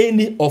that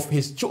any of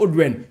his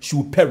children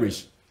should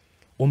perish.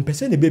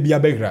 Ompese ne baby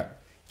abegra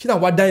kina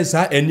wadan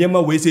sa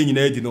enema we say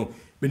nyina di no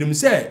menim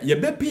say ye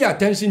be pay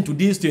attention to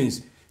these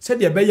things. Said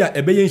the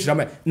ebeye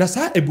nshirama na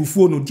sa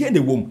ebufuo no die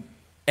ne wom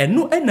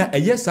eno na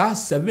eye sa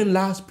 7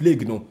 last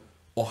plague no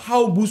or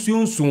how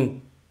busuon so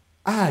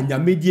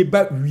nyame die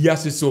ba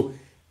wiase so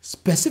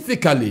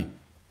specifically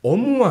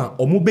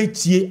omo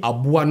betie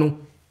aboa no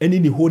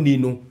eni ni honi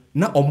no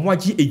na omo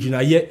agi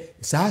ejinaye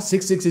sa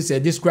 666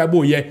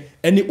 describe ye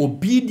any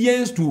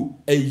obedience to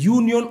a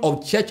union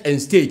of church and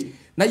state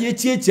na ye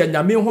tie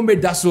nyame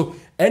homeda so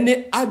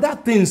any other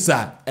things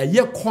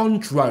eye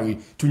contrary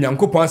to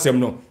Nyankopon asem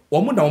no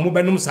omo na omo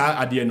benum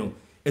sa ade no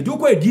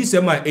eduko edi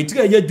sema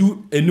etire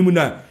yedu enum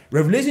na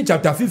Revelation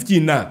chapter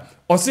 15 na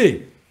or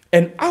say,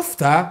 "And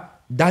after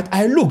that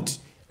I looked,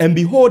 and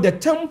behold, the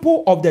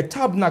temple of the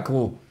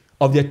tabernacle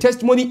of the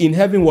testimony in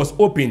heaven was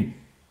open,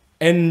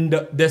 and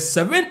the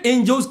 7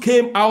 angels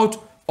came out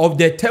of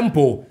the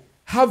temple,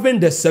 having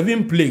the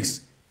 7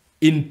 plagues,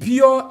 in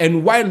pure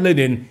and white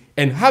linen,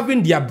 and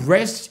having their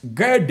breasts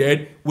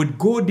girded with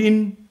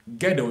golden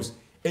girdles.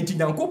 Enti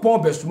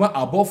Nyankopɔn besuma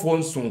abɔfo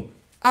nso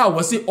a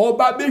wɔse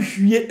ɔba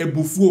behwie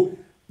ebufuo.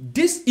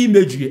 This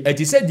imagery, it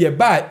is said the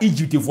ba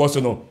Egypt for so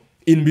no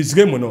in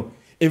Misraim no.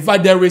 In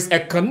fact, there is a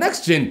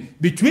connection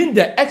between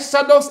the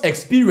Exodus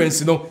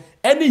experience no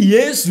and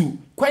Yesu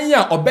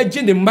kwanya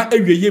obeje ne ma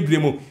awieye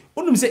bremo.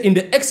 Unum say in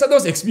the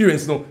Exodus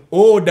experience no,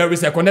 oh, there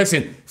is a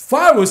connection.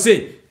 Pharaoh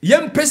say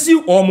yem pesi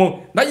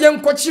omo na yem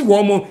kwachi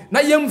womo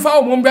na yem fa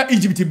omo bra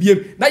Egypt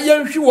biem na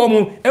yem hwi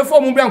womo emfa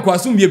omo bra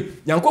nkwaso biem.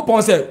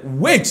 Nyankopɔn say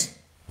wait,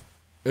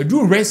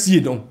 edu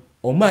resi no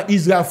oma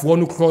Israel for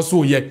no cross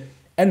o ye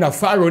and a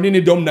Pharaoh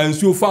ni dom na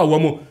nsuo fa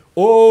womo.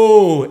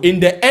 Oh,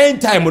 in the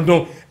end time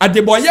no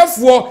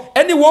adeboyefo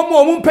any womo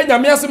omo mpa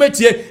nyame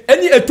asemetie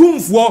any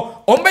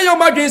etumfo ombe yo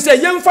madwen say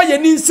yemfa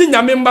yeni nsi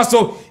nyame mba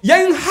so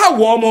yen ha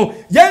womo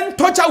yen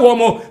torture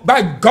womo,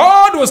 but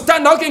God will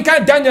stand up in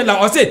Daniel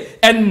or say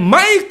and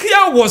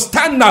Michael will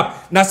stand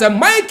up. Now say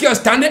Michael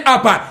standing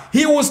up,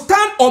 he will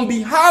stand on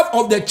behalf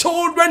of the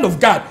children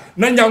of God.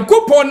 Na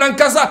Nyankopɔn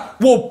nankasa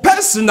will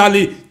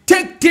personally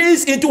take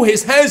things into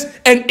his hands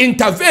and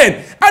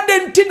intervene. I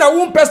didn't think I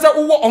won't person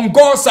who on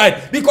God's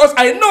side, because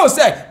I know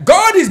say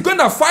God is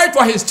gonna fight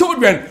for his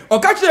children. Or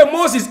catch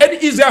Moses and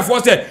Israel for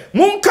say,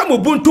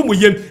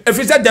 if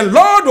he said the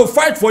Lord will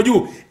fight for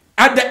you.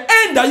 At the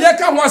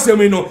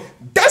end,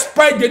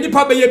 despite the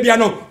nipa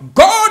beyebiano,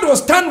 God will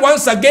stand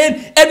once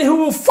again and he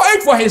will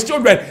fight for his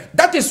children.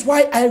 That is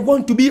why I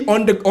want to be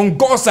on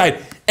God's side.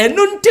 And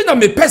nothing na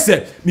me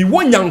pese me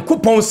won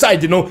Nyankopɔn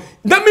side no.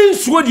 That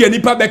means what the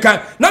nipa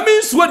beka. That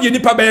means what the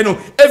nipa be no.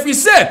 If he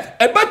say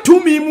eba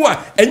to me mu a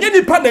enye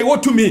nipa na wo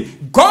to me.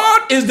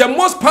 God is the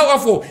most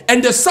powerful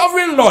and the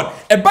sovereign Lord.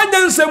 Eba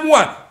nyansa mu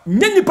a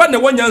nye nipa na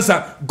wo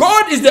nyansa.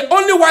 God is the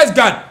only wise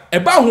God.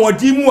 Eba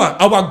hoodi mu a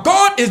our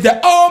God is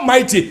the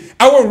Almighty.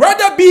 I would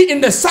rather be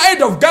in the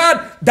side of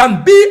God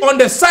than be on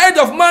the side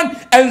of man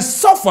and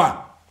suffer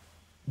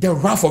the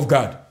wrath of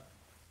God.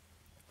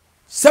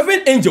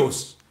 7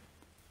 angels.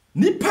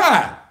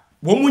 Nipa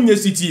womunye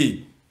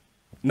city.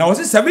 Now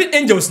see 7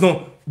 angels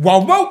no.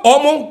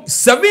 Wow,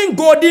 7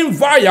 golden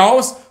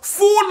vials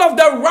full of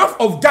the wrath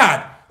of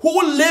God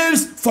who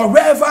lives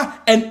forever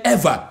and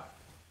ever.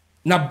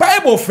 Now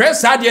Bible phrase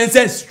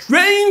says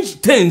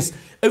strange things.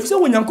 If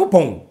so when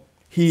Nyankopɔn,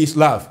 he is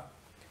love.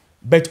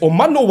 But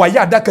omano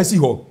waya dakasi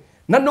ho.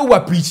 Na no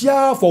wa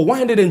preacher for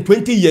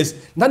 120 years.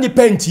 Na ni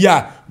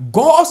pentia.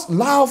 God's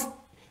love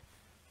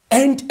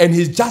end and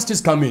his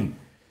justice coming.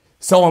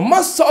 So I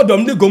must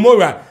Sodom the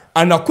Gomorrah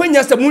and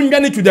akwenya se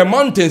munjani to the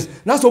mountains.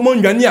 Na so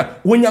munjania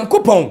when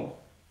Nyankopɔn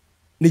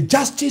the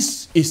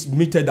justice is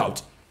meted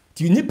out.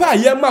 Ti nipa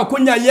ye ma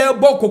akwenya ye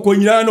bo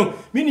kokonyira no.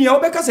 Mini ya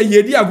obeka se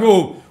ye di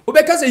agro.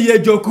 Obeka se ye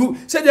joku.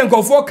 Se de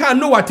nkofo kan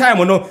Noah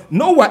time no.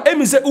 Noah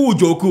emi se u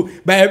joku.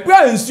 Ba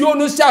ebra nsuo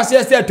no sha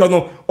se to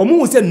no.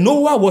 Omu say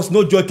Noah was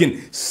not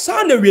joking.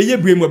 Sana wiye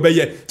brem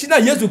obeye. Tina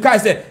Yesu kai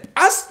say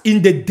as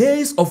in the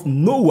days of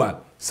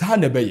Noah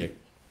sana beye.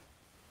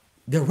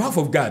 The wrath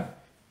of God,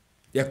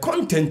 the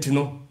content, you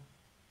know,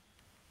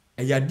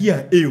 a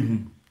yadia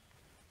ehu.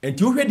 And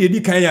you read the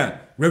kaya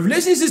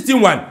Revelation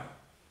 16:1.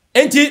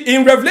 And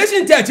in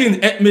Revelation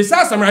 13,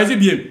 Messiah summarize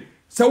bien.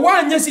 So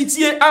one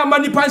yesitie a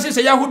mani panse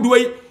say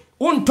yahuduwe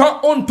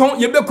unton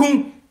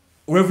yebekum.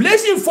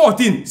 Revelation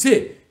 14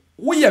 say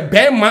we ye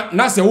bema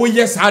na se we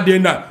yes ade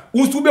na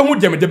unsu be hu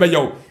dem de be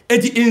yaw.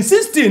 And in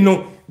 16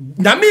 no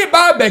na me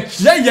ba be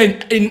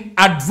kire in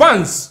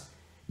advance.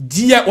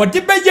 Dia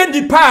ode be ye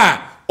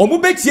nipa omu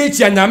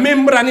betiatia nyame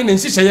mmra ne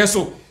nhyehyeye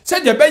so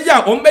said the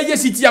beya ombeye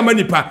city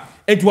amanipa.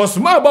 It was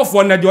small about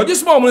for na the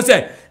small one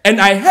said, and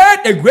I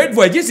heard a great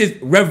voice. This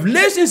is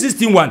Revelation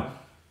 16:1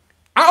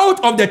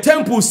 out of the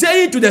temple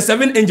saying to the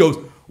 7 angels,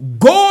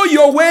 go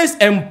your ways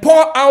and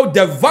pour out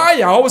the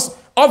vials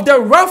of the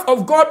wrath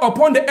of God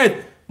upon the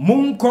earth.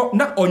 Munko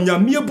na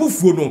onyame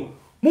bufuo no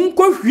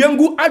munko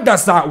hwiengu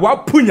adasa wa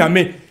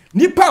punyame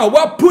nipa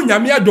wa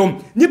punyame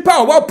adom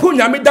nipa wa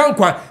punyame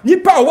dankwa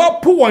nipa wa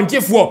pu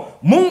wonjefo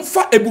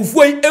mumfa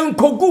ebufuo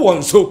enkogu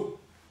wonso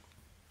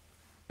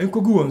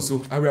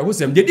awia wo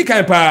sem de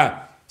dikan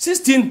pa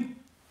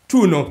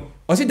 16:2 no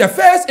o say the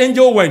first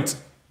angel went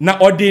na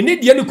ordini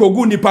de ni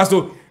kogu nipa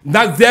so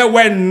that there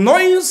were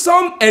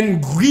noisome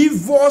and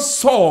grievous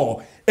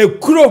sore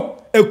ekro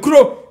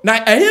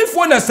na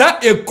ehifo na sa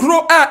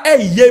ekro a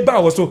eye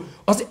ba wo so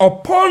o say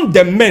upon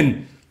the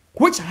men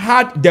which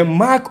had the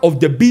mark of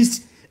the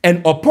beast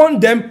and upon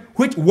them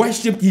which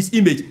worshipped his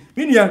image.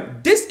 Meaning,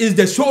 this is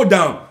the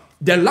showdown,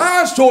 the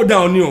last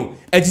showdown. You know,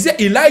 and it is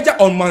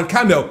Elijah on Mount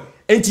Carmel.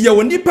 And you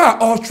will nipa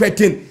all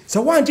threatened.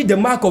 So one the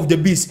mark of the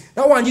beast.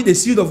 Now one the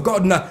seal of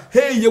God. Now,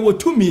 hey, you will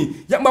to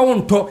me.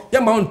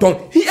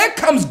 Here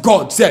comes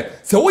God. Say,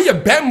 so we a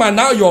bad man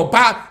now. You're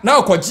bad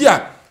now.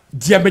 Kojia,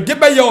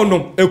 diabedeba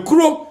yono a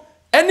crow.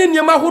 Any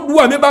nyama who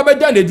do me baba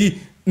dane.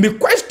 Me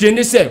question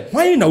is say,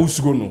 why na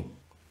usgono?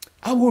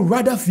 I would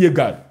rather fear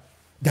God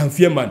than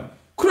fear man.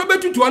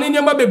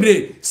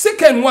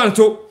 Second one,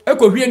 so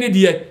echo really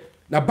dear.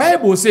 The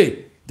Bible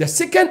say the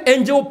second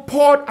angel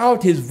poured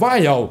out his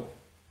vial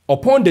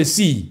upon the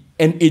sea,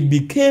 and it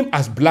became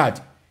as blood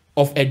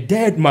of a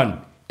dead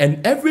man,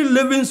 and every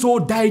living soul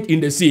died in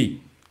the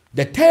sea.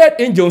 The third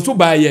angel so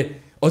by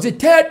or the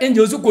third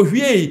angel so go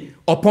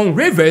upon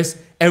rivers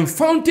and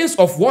fountains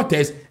of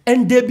waters,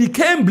 and they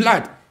became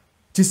blood.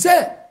 To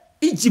say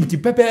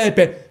Egypt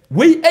pepe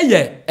we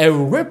a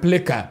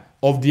replica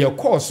of their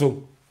course.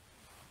 So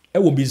it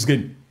will be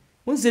screen.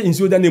 Once in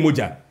so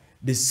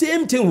the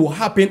same thing will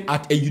happen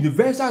at a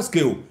universal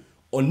scale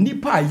on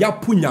nipa ya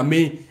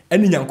punyame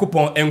and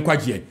nyankopon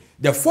enkwaje.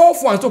 The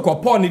fourth one so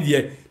called Paul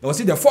there. Now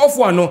see the fourth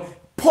one no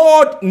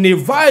poured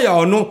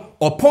nevia no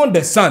upon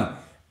the sun,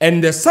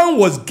 and the sun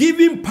was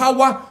giving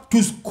power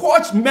to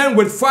scorch men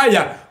with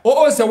fire.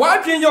 Oh, say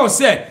what can you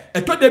say?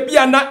 I told the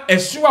biana a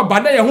sure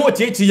bana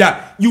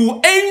ya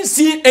you ain't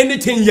seen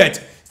anything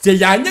yet. Say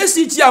ya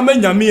nyesi ti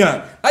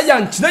amenyamia aya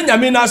nchina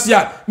nyame na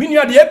asia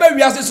minua de ebe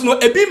wiase so no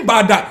ebi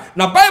mbada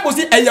na Bible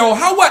say eya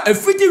hawa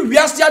afiti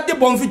wiase ade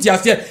bon fiti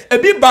ase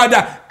ebi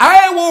mbada.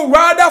 I will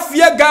rather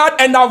fear God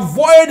and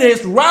avoid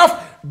his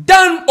wrath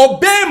than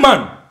obey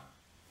man.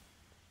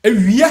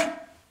 Ewia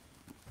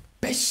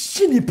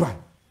peshinipa.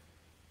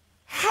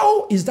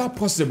 How is that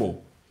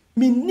possible?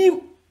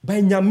 Minim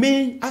by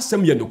nyame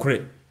asem ye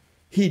nokre.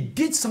 He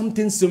did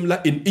something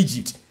similar in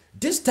Egypt.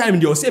 This time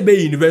they say be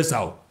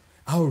universal.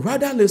 I would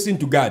rather listen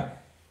to God.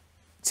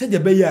 Say the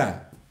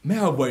beya may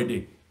avoid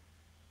it.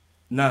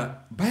 Now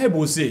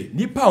Bible say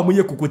nipa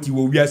omoye kokoti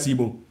wo wiase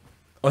mo.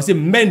 Or say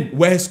men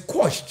were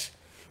scorched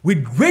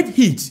with great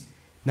heat.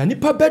 Na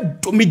nipa be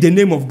do me the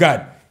name of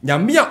God.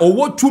 Nyamia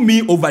owo to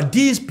me over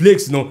these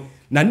plagues no.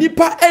 Na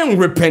nipa en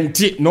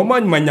repenti no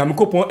man nyam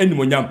kopon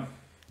enimonyam.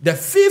 The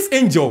fifth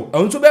angel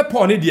also be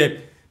pon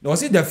there. Now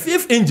see the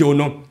fifth angel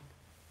no.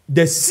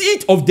 The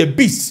seat of the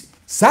beast.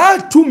 Sa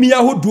to me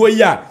ahodo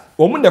ya.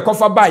 Omun the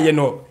kofa ba ye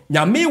no.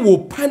 Nyame will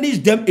punish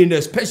them in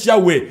a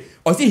special way.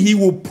 Or see he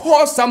will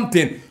pour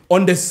something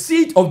on the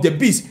seat of the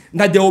beast,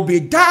 that there will be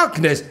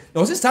darkness.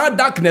 Now see that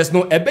darkness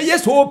no ebe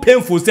so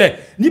painful say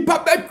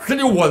nipa be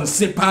really one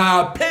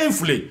sepa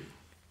painfully.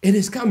 It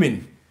is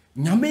coming.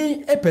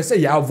 Nyame e pese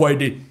ya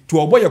avoid it to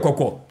oboye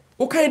koko.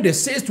 Okay, the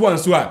sixth one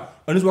so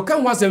and so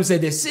can one say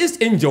the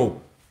sixth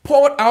angel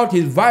poured out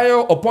his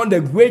vial upon the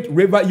great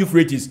river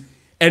Euphrates,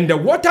 and the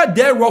water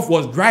thereof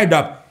was dried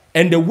up,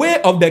 and the way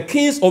of the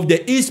kings of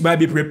the east might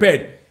be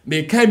prepared.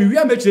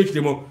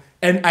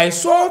 And I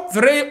saw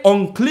three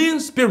unclean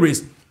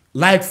spirits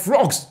like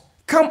frogs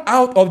come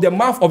out of the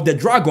mouth of the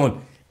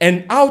dragon,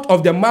 and out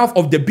of the mouth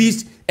of the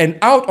beast, and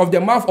out of the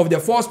mouth of the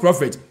false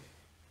prophet.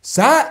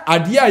 Sa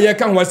adia ye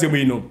kan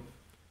wasemi no.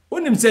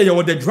 Onim say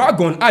ye the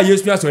dragon a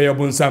Yesu so ye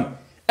bonsam,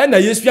 and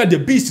Yesu the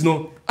beast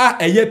no a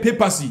eye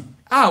papacy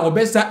a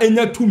obesa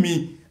enya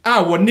tumi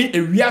a woni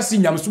ewiase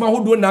nyamsoma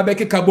hodo na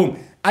bekeka bom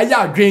aya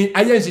adwen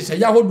aya nhihye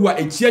ya hodo a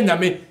echia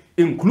nyame,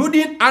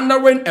 including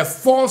honoring a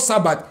false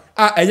Sabbath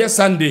a eye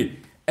Sunday.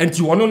 And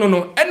you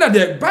no and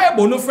the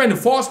Bible no friend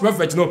false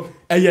prophet no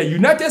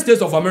United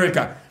States of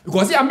America,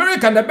 because the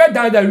American the bed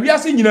that we are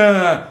seeing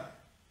about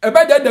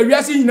that we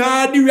are seeing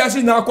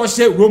now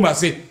Roma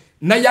say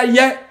na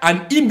ya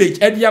an image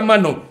edia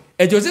mano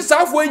and just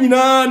halfway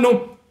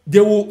no they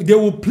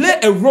will play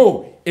a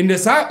role in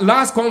the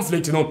last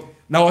conflict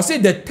now I say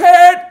the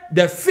third,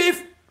 the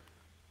fifth,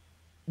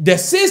 the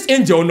sixth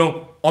angel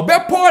no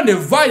obe pour the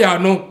fire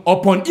no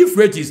upon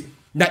Euphrates.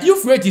 Now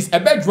Euphrates a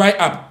bed dry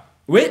up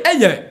we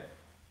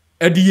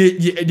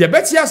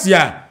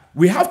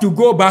we have to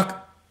go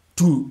back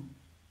to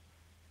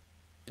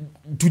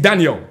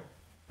Daniel.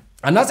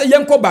 And as a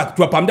young go back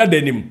to a pamda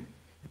denim,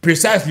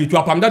 precisely to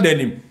a pamda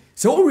denim.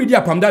 So already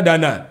a pamda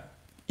dana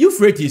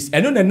Euphrates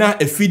and on na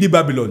a feedy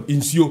Babylon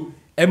in Sio,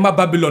 Emma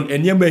Babylon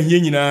and Yama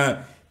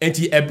Hina, and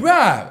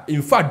Ebra.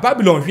 In fact,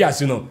 Babylon here,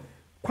 no.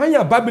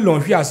 Quanya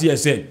Babylon here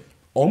said,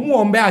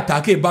 Omo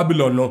attack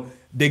Babylon no.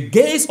 The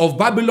gates of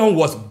Babylon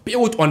was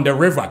built on the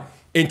river,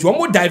 and to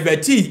Omo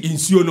diverted in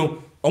Sio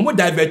no. Omo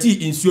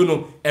diverti in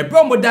Siono, a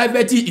bromo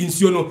diverti in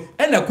Siono,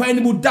 and a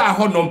quine muda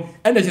honum,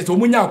 and a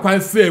Omunya quine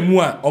fair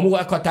mua, Omo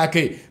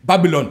akotake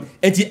Babylon,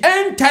 and the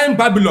end time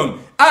Babylon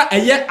are a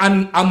yet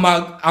an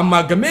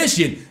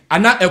amalgamation,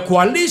 and not a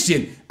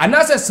coalition, and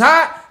as a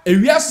sa, a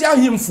reasia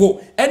him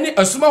for any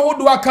a small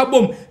do a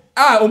kabum.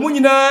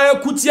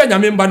 Omunina kutia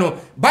nyamembano.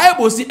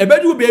 Bible see a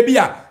bedu baby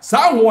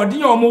sa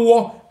wodi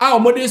omo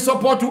omo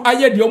support to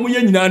aye de omo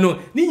nyina no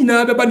ni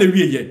nyina beba na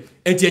wieye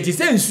enti eti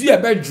say nsu e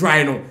be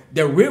dry no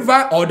the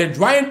river or the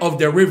drying of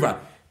the river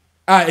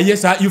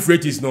yes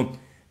Euphrates no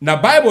na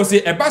Bible say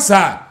e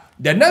basa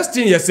the next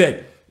thing you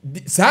said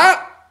sa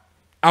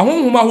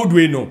ahonhoma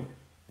hodwe no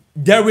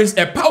there is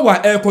a power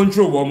air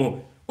control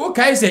omo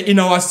okay say in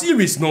our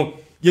series no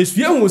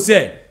yesue hu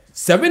say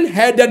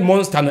seven-headed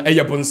monster no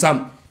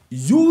eyebonsam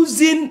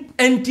using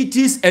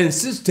entities and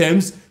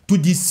systems to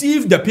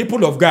deceive the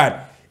people of God.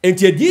 And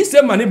this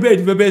same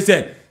manipulated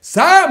said,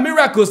 "Sa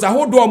miracles are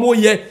hold on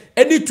ye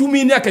any 2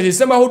 minutes can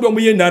say hold on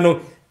ye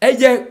nano."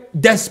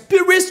 The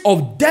spirits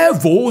of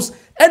devils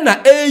and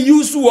a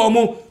use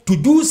to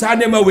do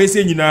sanema we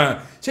say na.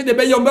 Say the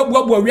be your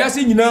we are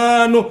saying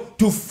no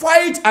to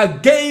fight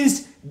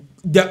against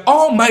the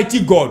Almighty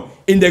God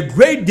in the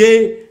great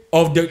day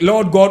of the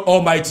Lord God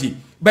Almighty.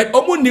 But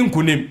omunim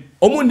kunim,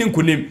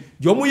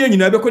 the omuye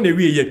nyina beko na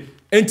wiye.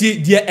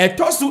 Enti the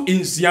etosu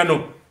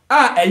insiano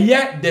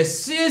eye the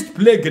 6th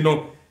plague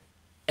no.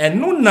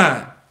 Eno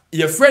na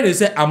your friend is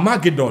say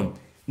Armageddon.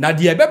 Na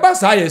the beba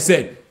sa ye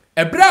say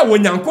ebra wo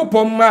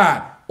Nyankopon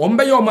ma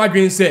ombeye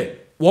omadwen say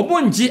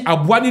womonji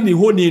aboane ni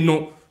honi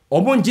no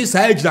omonji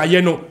sa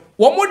agiraye no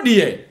womo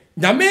de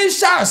nyame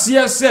sha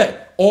ase say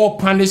o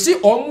panisi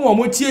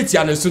omo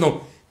tietia ne so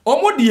no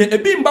omo de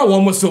ebi mba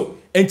womo so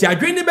enti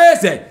adwen ni be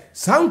say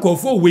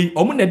sankofo we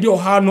omo na de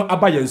oha no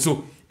abaye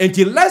so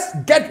enti let's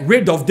get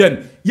rid of them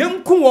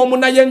yenku womo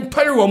na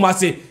yentori womo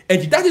ase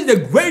enti that is the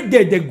great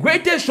day, the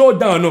greatest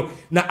showdown no.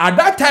 Now at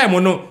that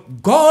time no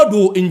God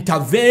will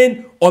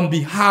intervene on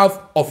behalf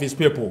of his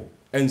people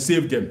and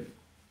save them.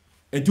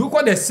 And you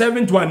call the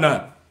 7th one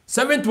now.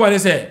 7th one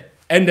is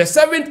and the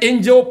 7th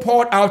angel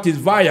poured out his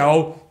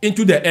vial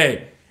into the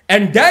air,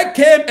 and there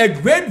came a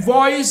great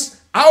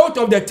voice out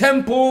of the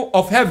temple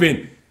of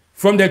heaven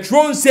from the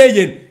throne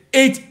saying,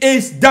 it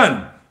is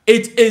done,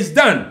 it is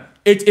done,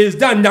 it is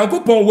done.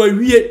 Nyankopon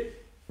wawie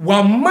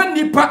wa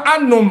manipa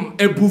anom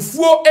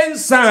ebufuo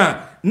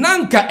ensa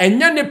nanka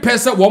enye ne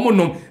pese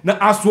womonom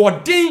na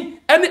asodin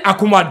ene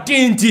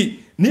akomaden ti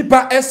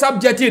nipa e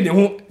subject ne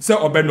ho se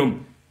obenom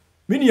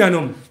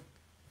minianom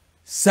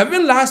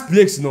 7 last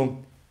plagues no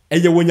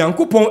eye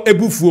wonyankopon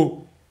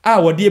ebufuo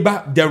a wode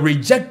ba the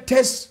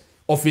rejecters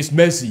of his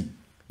mercy,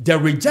 the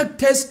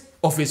rejecters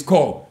of his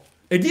call.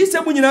 Edi se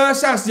munyina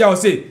shase ya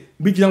say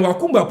bigina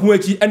wakumba pon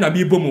achi ena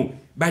bi bomu,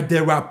 but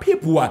there are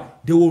people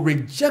they will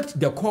reject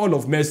the call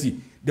of mercy.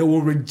 They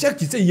will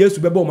reject it, say yes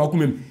to bebo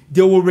makumem.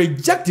 They will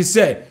reject it,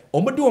 say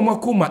omode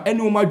omakuma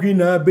ene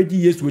omadwina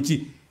bedi yes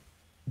wechi.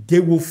 They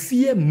will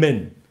fear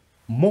men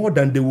more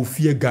than they will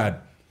fear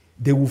God.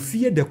 They will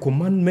fear the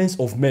commandments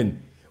of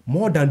men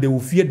more than they will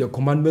fear the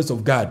commandments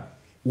of God.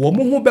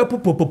 Womo ho be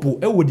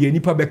popopopo e wo de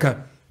nipa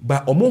beka,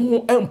 ba omo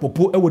ho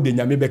empopo e wo de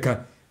nyame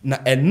beka. Na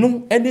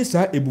eno ene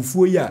sa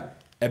ebufuo ya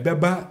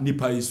ebeba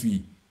nipa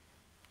isui.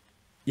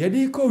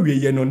 Yedi ko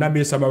wiye no na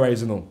me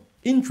summarize no.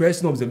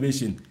 Interesting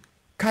observation.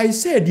 Kai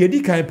said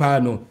yedi kai pa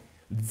no,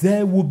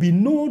 there will be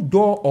no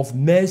door of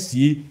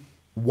mercy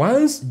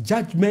once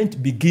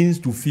judgment begins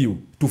to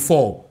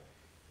fall.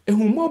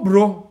 Ehumo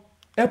bro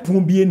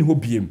epon bie ni ho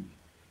biem.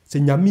 Se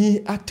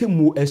nyame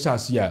atemu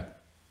eshasia.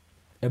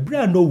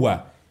 Ebra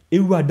Noah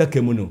ewu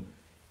adakemu no.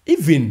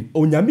 Even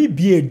onyame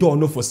bie door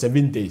no for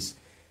 7 days.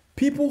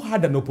 People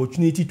had an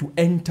opportunity to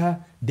enter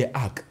the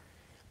ark.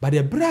 But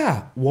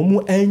ebra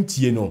womo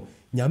entie no,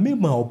 nyame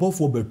ma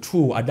obofo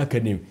betro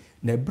adakanem.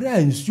 Na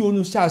ebra nsuo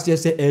no shasia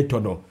se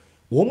etono.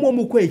 Womo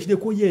mo kwa ekide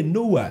ko ye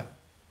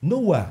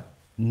Noah,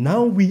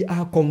 now we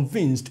are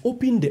convinced,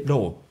 open the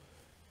door.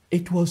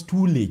 It was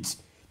too late.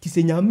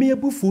 Tise nyame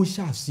ebufo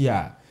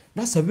shasia.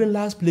 That 7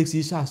 last plagues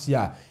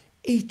shasia.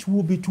 It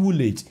will be too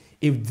late.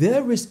 If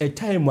there is a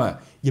time where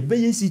ye be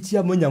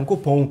sitia mo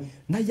Nyankopon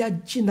na ya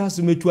gina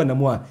sumetu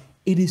anamo,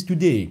 it is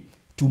today.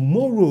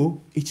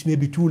 Tomorrow it may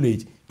be too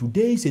late.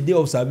 Today is a day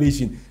of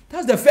salvation.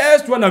 That's the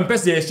first one I'm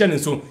saying.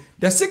 So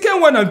the second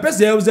one I'm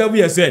saying,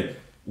 we said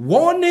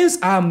warnings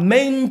are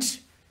meant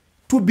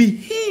to be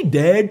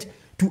heeded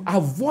to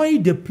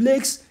avoid the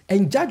plagues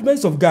and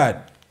judgments of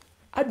God.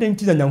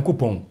 Adenti na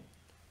Nyankopon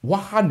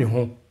waha ne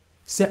ho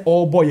se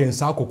oboy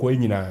ensa akoko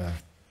nyina.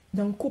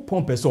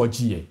 Nyankopon pese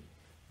ogie.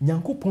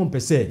 Nyankopon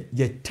pese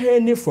ye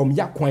turn from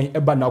yakwan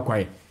eba na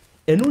kwan.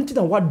 Eno nti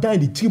na wadan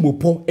di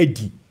timopo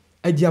edi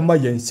ama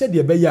yen se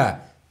de be ya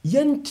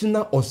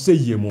yentina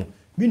oseyemo.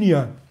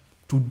 Minia,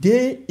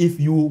 today if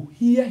you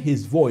hear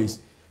his voice,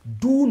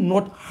 do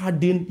not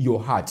harden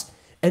your heart.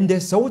 And the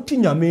sauti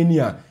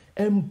nyamenia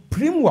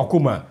emprim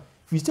wakoma.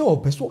 If you say o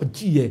pese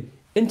ogie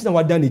entina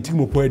wadan di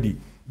timopo edi.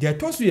 The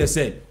tosu ye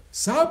say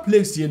sa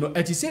plagues you know,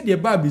 eti say the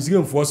Bible is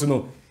going for us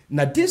no.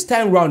 Now this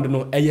time round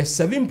no,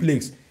 7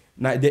 plagues.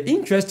 Now the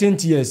interesting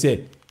thing is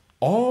say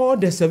all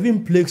the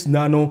 7 plagues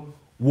now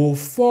will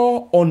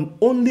fall on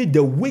only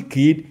the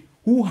wicked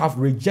who have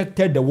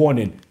rejected the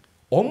warning.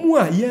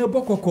 Omwa ye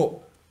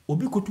bokoko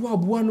obi kotu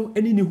aboa no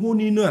eni ne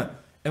honi no a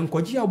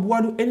enkoji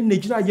aboa no eni ne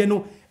gina ye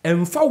no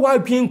emfa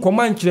wadwen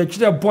command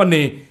kyerɛkyerɛ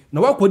bɔne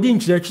na wakodi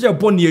nkyerɛkyerɛ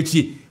bɔne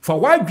achi fa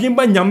wadwen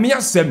ba nyame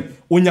asɛm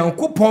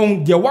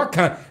onyankopɔn de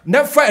waka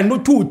na fa eno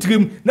to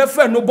trim na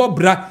fa no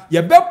bɔbra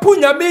ye bepu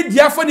nyame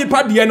diafo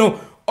nipa de no.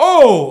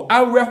 Oh,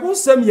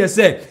 awehosem ye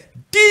say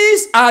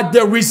these are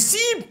the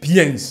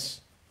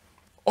recipients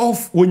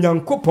of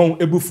onyankopɔn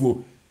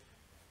ebufuo.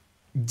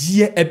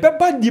 Die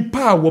ebeba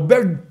nipa wo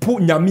bepu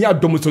nyame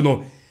adom so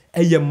no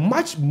eye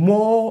much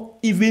more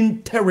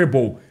even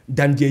terrible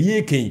than the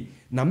yeke.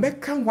 Na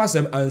meka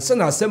wasem ansa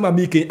na asema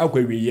meke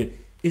akwawiye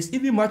is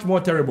even much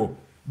more terrible.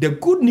 The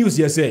good news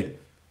here say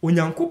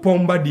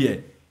onyankopɔn ba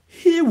de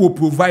he will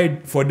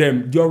provide for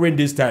them during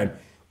this time.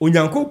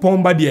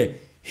 Onyankopɔn ba de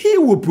he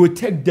will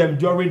protect them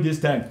during this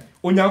time.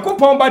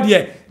 Onyankopɔn ba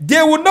de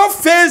they will not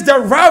face the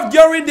wrath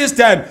during this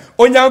time.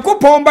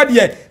 Onyankopɔn ba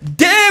de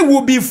they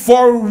will be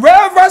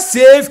forever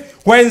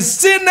safe when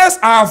sinners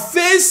are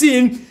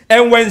facing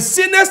And when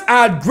sinners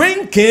are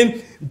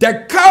drinking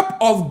the cup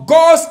of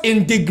God's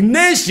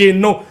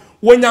indignation, no,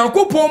 when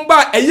Yankopon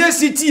ba eye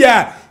city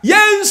a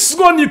yen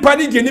sro nipa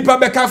ni je nipa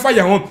beka fa ye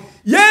ho,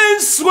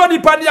 yen sro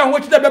nipa ni ho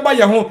kida beba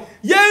ye ho,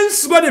 yen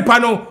sro nipa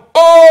no,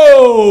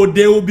 oh,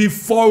 they will be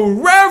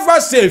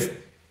forever safe.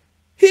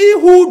 He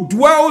who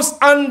dwells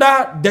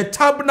under the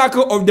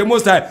tabernacle of the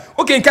Most High.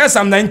 Okay, in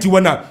Psalm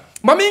 91 now.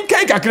 Mami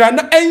nkai kakra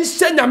na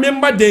enhye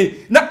nyamemba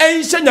de na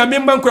enhye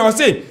nyamemba nkwa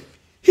say,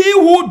 he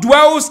who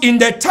dwells in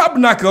the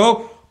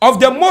tabernacle of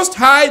the Most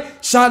High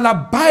shall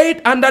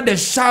abide under the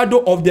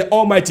shadow of the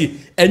Almighty.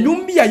 And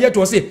you me yet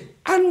to say,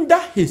 under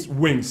his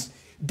wings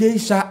they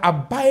shall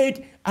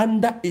abide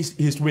under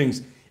his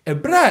wings.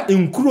 Ebra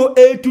inkuro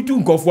tutu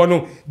nkofo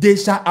no, they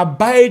shall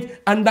abide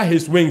under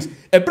his wings.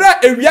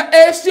 Ebra ewia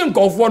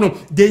nkofo no,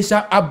 they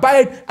shall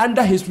abide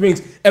under his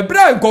wings.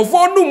 Ebra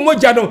nkofo no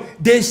moja no,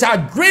 they shall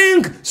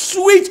drink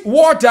sweet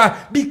water,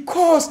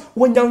 because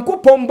when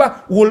Yankopon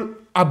ba will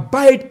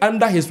abide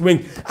under his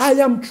wing. I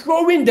am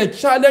throwing the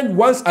challenge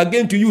once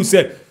again to you,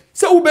 sir.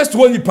 So best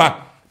one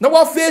nipa. Now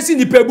we're facing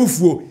the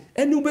pebufu.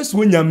 And best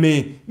one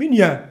yame.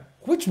 Minya,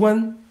 which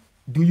one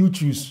do you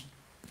choose?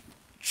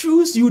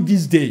 Choose you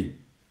this day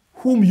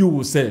whom you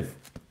will serve.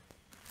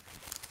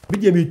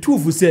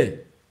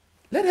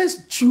 Let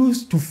us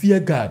choose to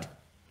fear God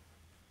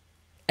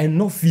and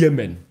not fear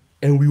men,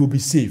 and we will be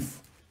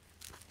safe.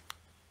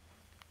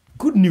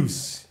 Good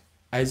news.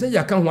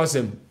 Isaiah Akan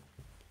wasem.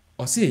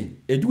 Or say,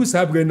 Edu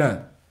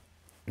Sabrina,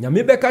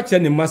 Yamebeka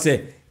Chenima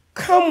say,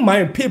 come,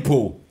 my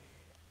people,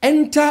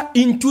 enter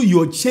into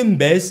your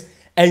chambers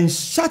and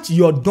shut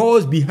your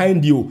doors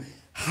behind you.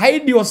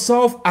 Hide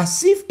yourself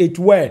as if it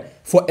were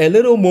for a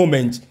little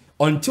moment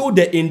until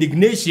the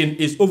indignation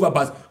is over.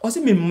 But also,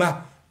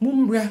 Mimma,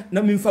 Mumbra,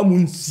 Namimfa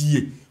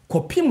Munsie,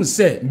 Kopim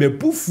say, me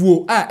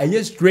bufu a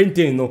yes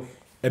strengthening no,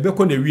 a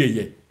becon the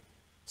rear.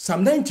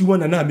 Psalm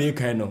 91 and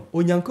America no,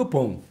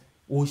 Onyankopon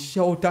will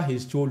shelter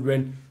his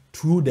children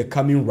through the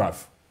coming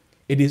wrath.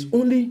 It is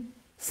only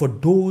for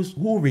those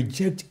who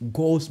reject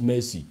God's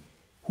mercy,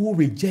 who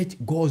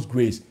reject God's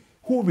grace,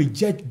 who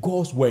reject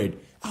God's word.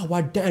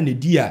 Our dan the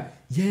dear,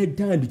 ye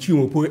dan the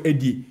chimopo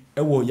edi,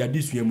 ewo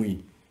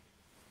yadiswemi.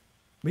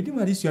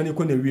 Medima this yane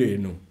kone wie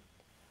no.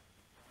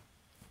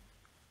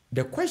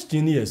 The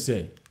question here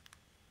say,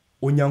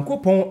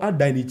 Onyankopon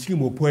adan the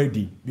chimopo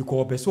edi,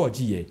 because peso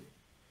ojiye.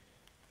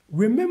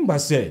 Remember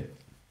say,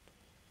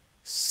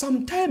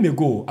 some time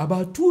ago,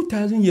 about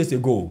 2,000 years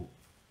ago,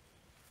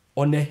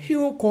 on a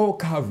hill called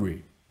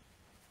Calvary,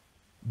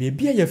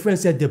 baby, your friend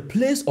said the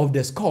place of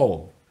the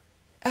skull,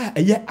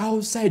 a year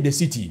outside the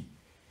city,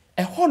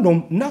 a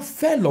honor na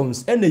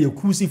felons and a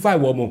crucify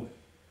woman,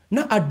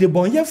 na a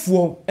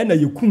debonyefo and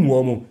a kum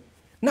woman,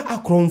 na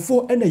a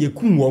cronfo and a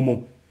kum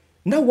woman,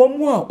 na one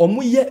more or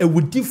more year a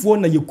woodifo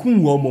and a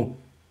kum woman.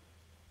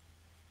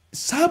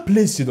 Sa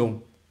place, you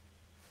know,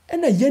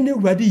 and a yene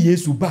ready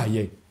yesu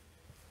baye.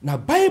 Na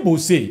Bible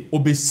say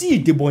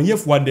obesi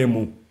debonyefo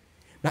anemu.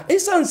 Na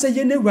esan say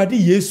yene rade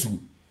Yesu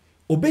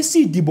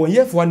obesi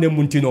debonyefo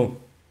anemu ntino.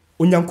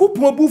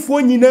 Onyankopon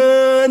abufo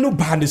nyina no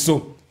ba ne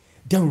so.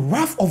 The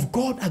wrath of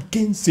God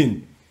against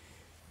sin,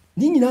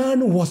 ni nyina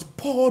no was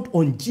poured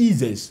on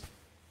Jesus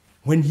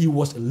when he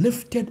was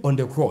lifted on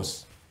the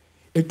cross.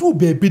 Eto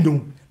baby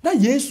no na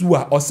Yesu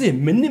a o say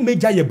meni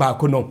meja ye ba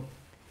ko no.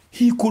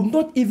 He could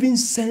not even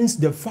sense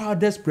the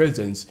Father's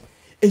presence.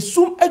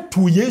 Esum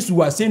etu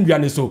Yesu a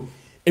senduane so.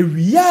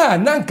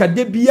 Ewia nanka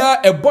debia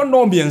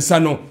ebono miensa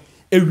no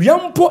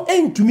ewiampo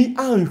entumi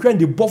anhwe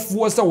de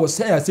bofo sa wo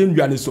say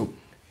asenduane so.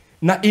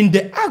 Na in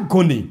the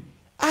agony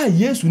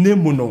Yesu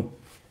nemu no,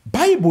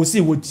 Bible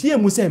say wo tie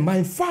mu say,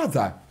 my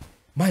father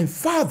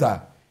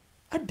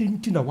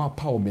adenti na wa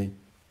paw me,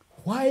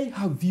 why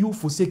have you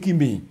forsaken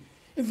me?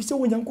 If you say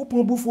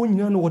Onyankopon bufo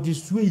nyina no wo de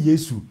sue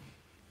Yesu,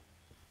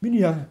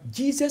 meaning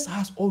Jesus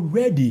has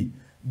already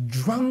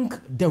drunk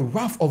the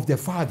wrath of the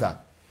Father.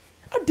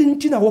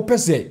 Adenti na wo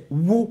pese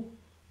wo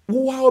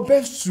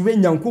best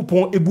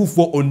Nyankopon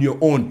ebufo on your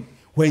own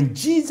when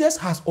Jesus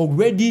has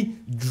already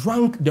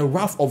drunk the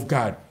wrath of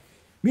God.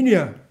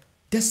 Meaning,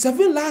 the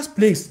 7 last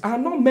plagues are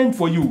not meant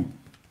for you.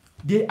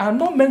 They are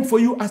not meant for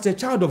you as a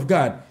child of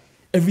God.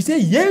 If you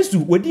say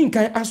Yesu wedin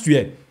kai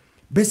asue,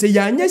 be say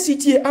ya nya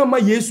sitie ama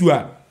Yesu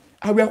a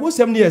awe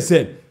hosem ne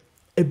say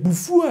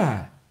ebufu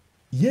a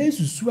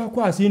Yesu su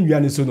akwa ase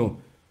nduane so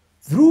no,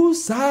 through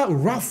sa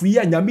wrath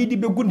ya nyame di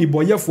begu ni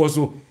boyefo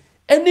so.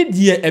 Any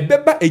dear a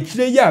beba a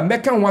chile ya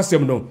mekan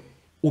wasem no,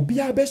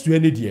 obia best to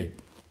any dear.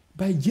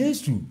 By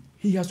Jesus,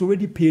 he has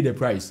already paid the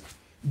price.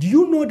 Do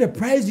you know the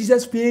price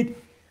Jesus paid?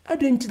 I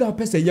didn't tell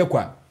person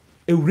yakwa.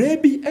 A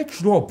rabi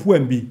extra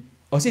poem be,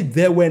 or say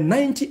there were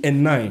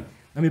 99.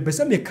 I mean,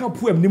 person me can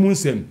poem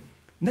nimunsem.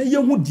 Na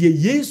young dear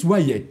yes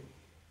why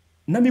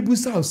na me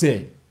busa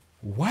say,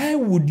 why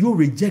would you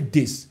reject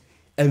this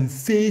and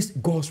face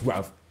God's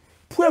wrath?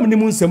 Poem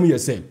nimunsem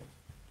yourself.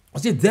 I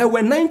say there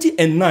were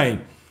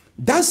 99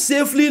 that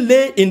safely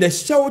lay in the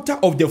shelter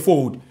of the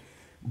fold,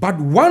 but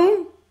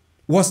one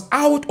was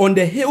out on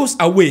the hills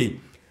away,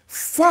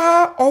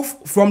 far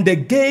off from the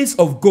gates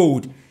of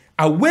gold,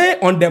 away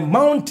on the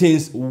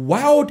mountains,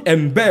 wild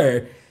and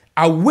bare,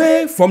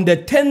 away from the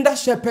tender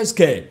shepherd's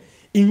care.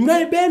 In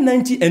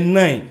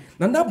 1999,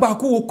 Nana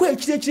Baku will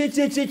quite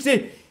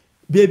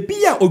baby,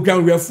 or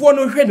grand reform,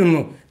 no head,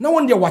 no, now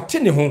one day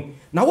watching home.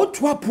 Now, what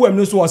to a poem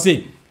no so I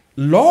say,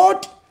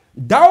 Lord,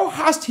 thou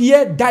hast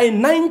here thy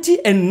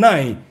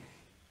 99.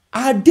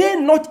 Are they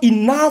not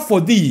enough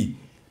for thee?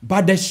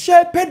 But the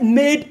shepherd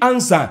made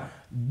answer,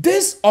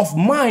 this of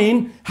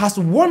mine has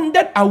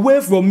wandered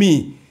away from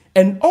me.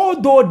 And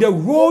although the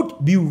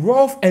road be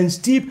rough and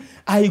steep,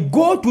 I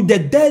go to the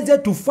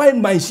desert to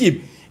find my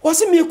sheep.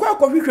 Was me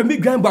quite me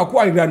grandpa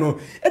quite rano.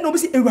 And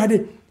obviously,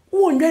 erade,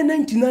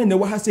 99 ne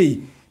wa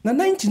say. Na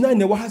 99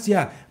 ne wa say,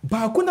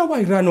 Bakuna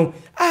wairano,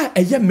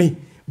 me.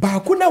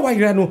 Bakuna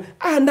wairano,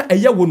 na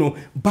wono.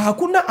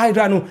 Bakuna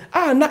airano,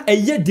 na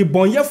de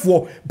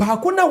bonyefo.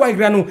 Bakuna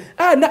wairano,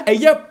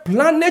 na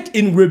planet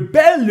in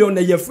rebellion,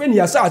 friend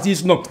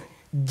yasasis no.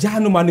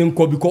 Jano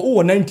manenko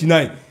because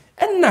 99.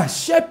 And na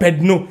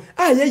shepherd no.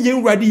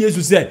 Ready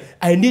Jesus said,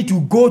 I need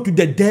to go to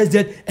the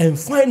desert and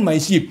find my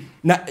sheep.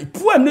 Now,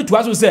 poem need to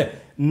also say,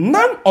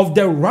 none of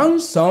the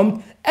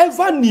ransomed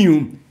ever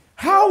knew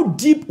how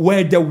deep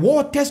were the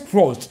waters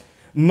crossed,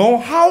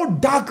 nor how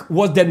dark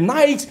was the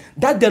night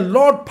that the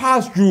Lord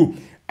passed through,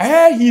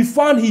 ere he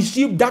found his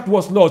sheep that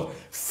was lost.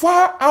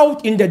 Far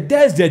out in the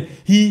desert,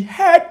 he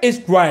heard its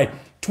cry.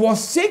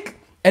 'Twas sick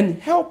and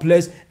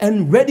helpless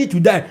and ready to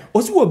die.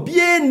 Also,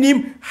 bien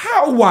him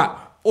how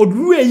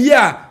Odruye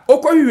ya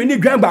okori ni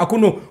grandba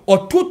akono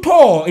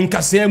ototo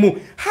nkasemu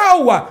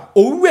hawa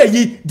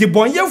owuyi de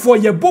bonye for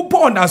ye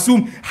bobon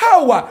asum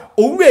hawa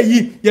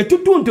owuyi ye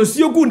tutu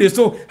ntosi ogunde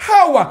so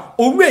hawa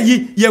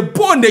owuyi ye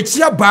bon de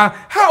chiaba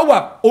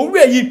hawa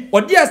owuyi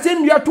odi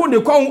asenu ato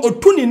ne kon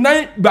otuni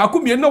nan ba ko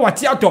mie no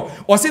wate ato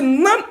o say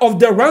none of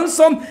the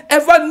ransom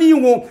ever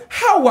knew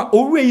hawa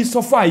owuyi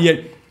suffer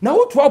ye na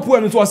what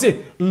poem so say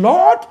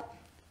Lord,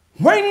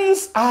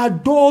 whence are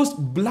those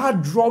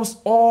blood drops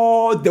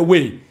all the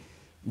way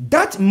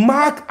that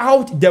mark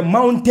out the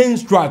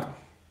mountain's track?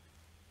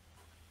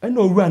 And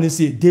no run and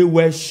say they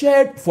were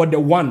shed for the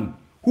one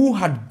who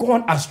had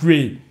gone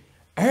astray,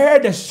 ere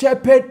the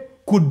shepherd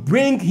could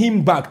bring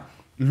him back.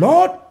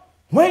 Lord,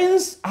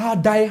 whence are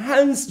thy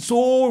hands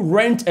so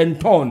rent and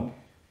torn?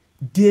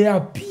 They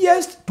are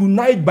pierced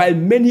tonight by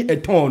many a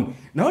thorn.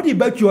 Now the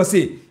back you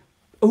say,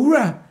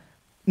 Ura,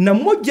 na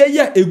moja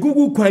ya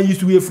egugu kwa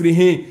yisu free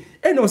he.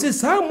 And I say,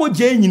 some more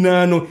Jane,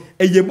 no,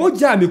 a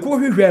yeboja, me call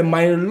her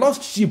my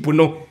lost sheep,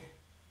 no.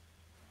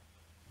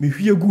 Me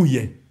hear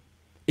good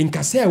in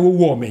Cassia will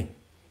war me.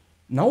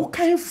 Now,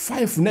 kind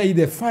 5 now,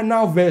 the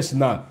final verse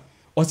now.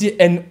 Or see,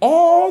 and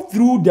all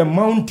through the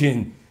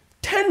mountain,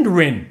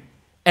 tendering,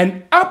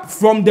 and up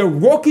from the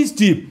rocky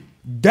steep,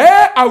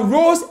 there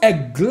arose a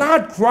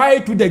glad cry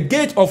to the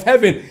gate of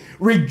heaven.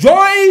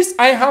 Rejoice,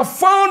 I have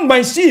found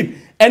my sheep.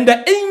 And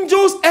the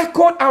angels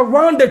echoed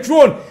around the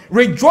throne.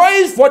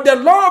 Rejoice, for the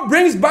Lord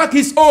brings back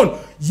his own.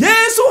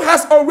 Jesus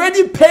has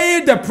already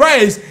paid the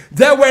price.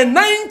 There were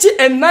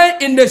 99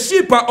 in the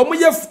sheepa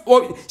omuye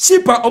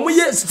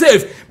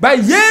safe. But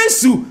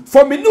Jesus,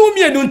 for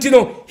minumi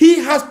enuntino,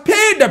 he has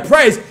paid the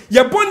price. He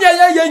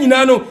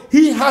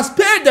has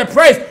paid the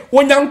price.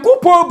 When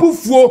yankupo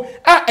bufuo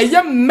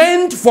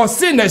meant for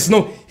sinners,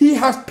 no, he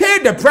has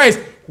paid the price.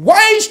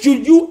 Why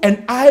should you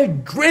and I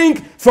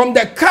drink from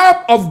the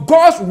cup of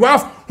God's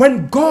wrath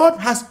when God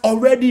has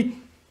already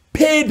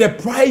paid the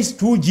price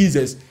through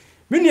Jesus?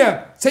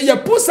 Say you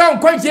put some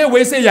quite here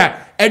we say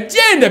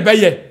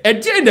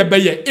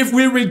if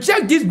we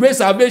reject this great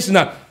salvation,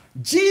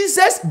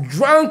 Jesus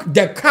drank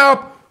the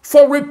cup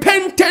for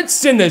repentant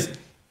sinners.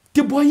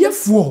 The boy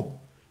for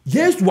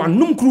yes one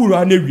num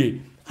krura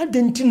newie.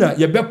 Adentina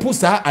ye be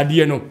pusa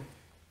ade no.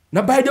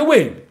 Now by the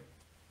way,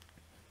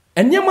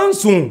 enyeman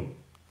so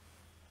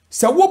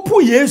so we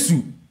put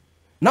Jesus.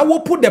 Now we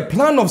put the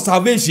plan of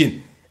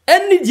salvation.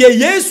 Any the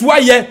Jesus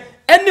why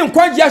any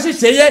nkwaji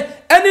say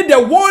any the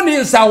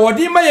warnings are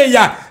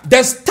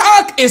the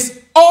stack is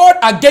all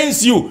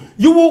against you.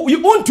 You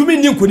want to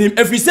mean him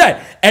if he said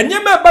and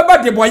yema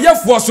baba de boye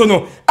for so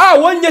no.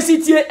 One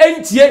yesitie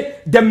entie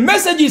the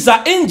messages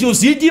are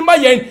angels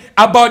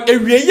about a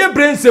reye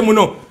brain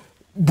semuno.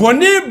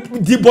 Boni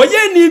di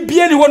boye ni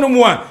bie ni hono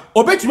mu a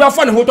obetumi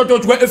afa ne hototo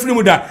to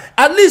efrimu da.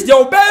 At least there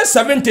will be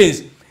 7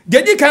 things.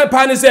 Dedi kan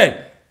pan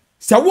said,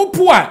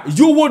 Sawopua,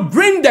 you will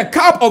drink the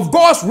cup of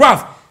God's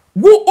wrath.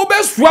 Wo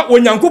obeswa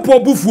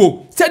onyankopon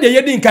bufuo. Said the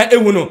yedin kan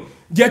ewuno.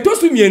 Je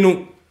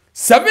tosumienu.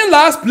 7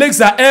 last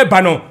plagues are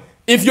ebano.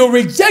 If you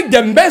reject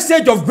the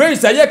message of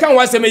grace,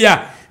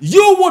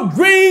 you will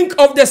drink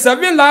of the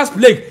 7 last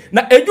plague.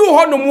 Now,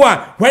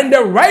 when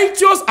the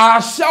righteous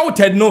are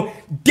shouted, no,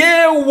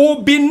 there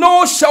will be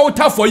no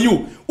shelter for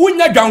you.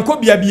 Even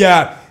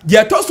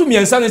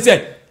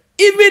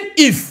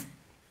if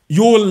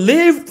you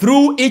live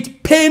through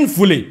it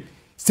painfully,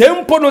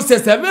 7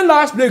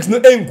 last plagues,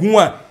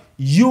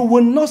 you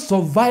will not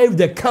survive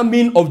the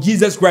coming of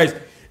Jesus Christ.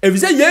 If you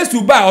say yes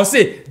to buy or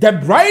say the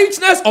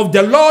brightness of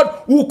the Lord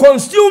will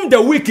consume the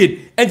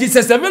wicked, and it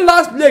says 7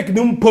 last plague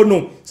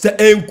numpono say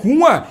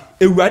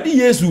ewurade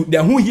Yesu the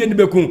ho hie ne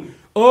beku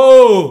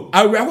oh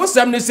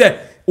awehosam ne say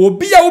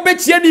obi a wo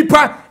betie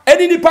nipa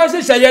eni nipa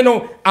hyehyeye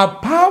no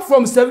apart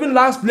from 7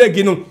 last plague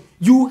you know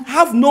you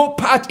have no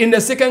part in the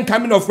second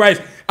coming of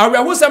Christ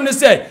awehosam ne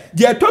say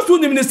the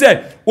tosu nim ne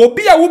say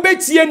obi a wo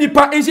betie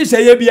nipa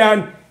hyehyeye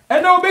bia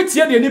and now be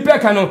tie the nipa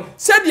kano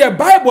said the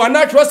Bible and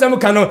natural sem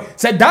kano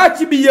said that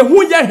be ye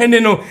hu ye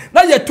hene no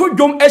na ye to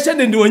dwom ehye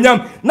ne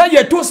onyam na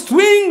ye to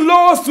swing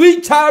low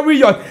sweet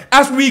chariot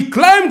as we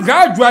climb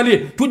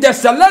gradually to the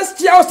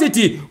celestial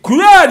city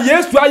kura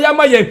Yesu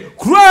ayama ye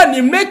kura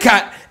ni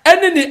maker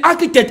and the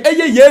architect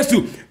eye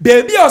Yesu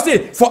baby I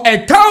say for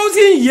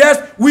 1,000 years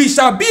we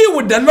shall be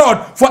with the Lord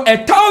for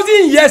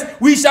 1,000 years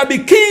we shall be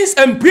kings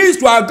and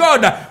priests to our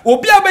God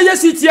obi abaye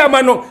city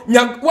amano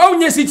wa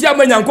unye city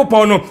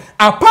amanyankopon no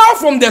apart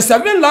from the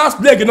 7 last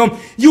plague you know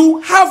you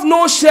have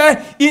no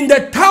share in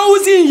the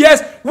 1,000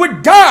 years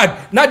with God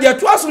now the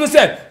twaso no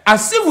said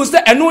as if we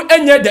say eno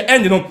enye the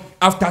end you know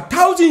after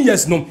 1,000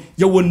 years no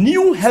you will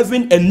new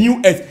heaven and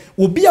new earth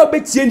obi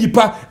abetie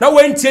nipa na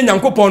wentie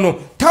nyankopon no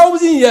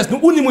 1,000 years no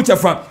unimu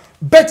chefa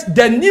but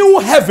the new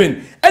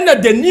heaven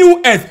and the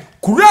new earth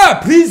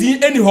kura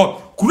prison anyhow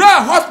kura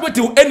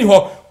hospital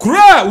anyhow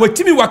kura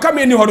wetimi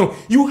wakame anyhow no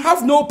you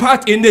have no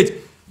part in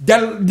it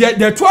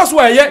the trust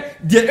why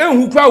the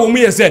enhu kura wo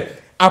mu say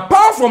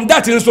apart from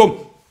that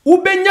so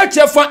ubenya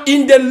chefa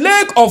in the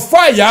lake of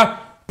fire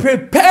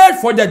prepared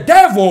for the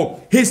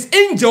devil his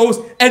angels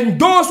and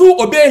those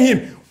who obey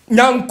him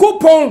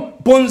nyankopon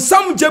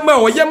bonsam jema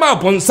oyema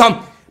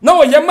bonsam na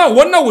oyema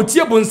wona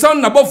wotie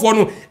bonsam na bofo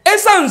no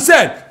esan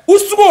say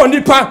usugo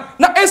nipa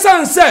na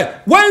esan say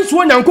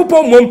wanso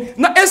nyankopon mom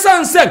na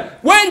esan say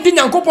wan di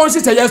nyankopon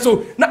hyehyɛ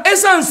so na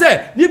esan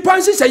say nipa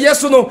hyehyɛ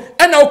so no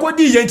ena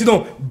okodi yenti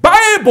no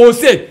Bible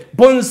say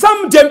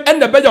bonsam jem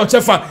and the beja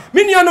chefa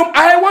minianum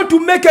I want to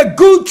make a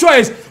good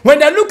choice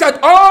when I look at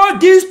all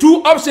these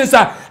two options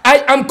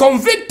I am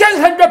convicted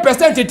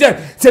 100%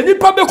 it say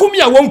nipa be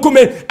kumia won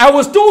kume I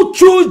will still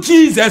choose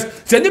Jesus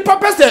say nipa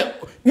say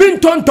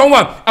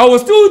I will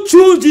still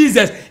choose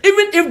Jesus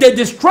even if they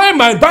destroy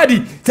my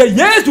body say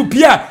yes to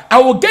Pierre I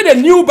will get a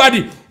new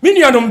body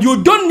minianum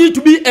you don't need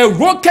to be a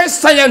rocket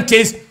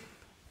scientist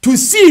to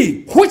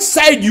see which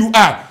side you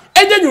are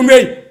and then you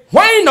may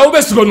why now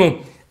be so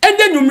no and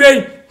then you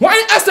may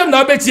why ask them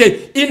now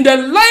betie in the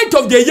light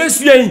of the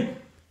Yesu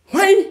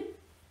why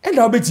and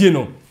now betie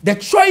no the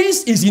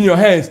choice is in your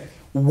hands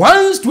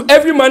once to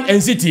every man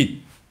and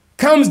city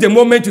comes the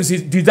moment to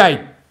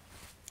decide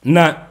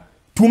now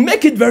to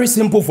make it very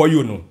simple for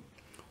you no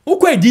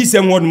ukwe this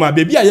one ma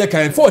baby aye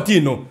kan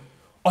 14 no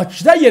or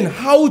trying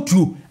how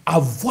to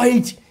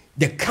avoid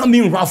the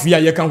coming wrath ya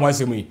ye kan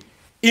wansem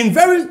in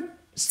very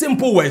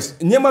simple words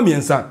nyema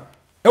miensa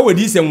e we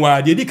this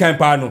one de di kan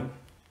pa no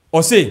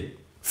or say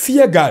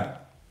fear God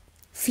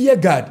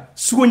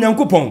sugo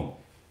nyankopon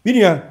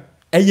meaning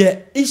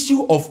a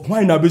issue of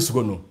why na be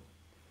sugo no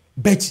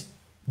but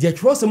the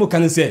trust mo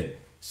can say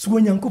sugo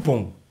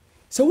nyankopon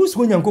so wo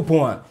sugo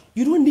nyankopon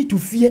you don't need to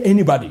fear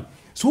anybody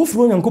so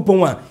for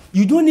nyankopon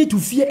you don't need to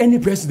fear any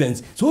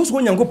president so sugo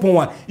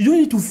nyankopon you don't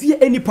need to fear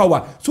any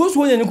power so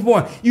sugo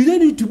nyankopon you don't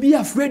need to be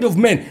afraid of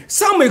men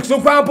some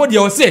example they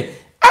will say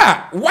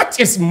what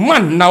is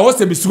man now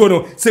se bisugo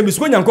no se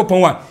bisugo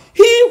nyankopon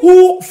he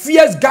who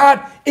fears God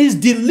is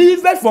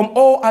delivered from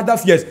all other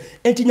fears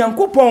and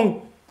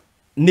nyankopon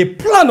ne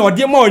plan or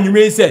the more you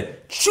may say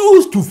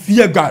choose to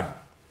fear God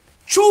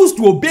choose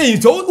to obey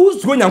him so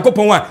who's going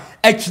nyankopon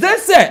actually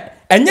say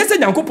and yes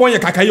nyankopon ye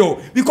kakayo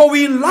because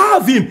we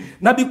love him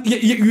now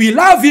we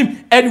love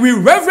him and we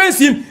reverence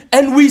him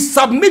and we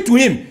submit to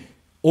him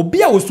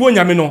obi a osuo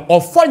nyame no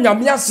ofo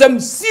nyame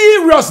asem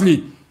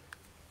seriously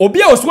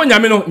obi a osuo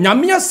nyame no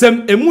nyame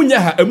asem emunye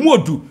ha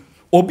emuodu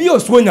obi a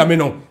osuo nyame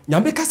no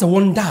nyame kasa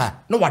wonda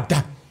na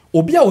wada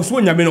obi a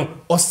osuo nyame no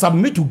o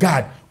submit to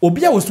God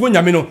obi a osuo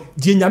nyame no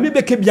die nyame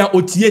beke bia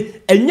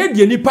otie enye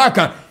die nipa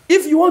aka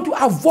if you want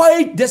to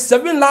avoid the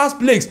 7 last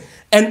plagues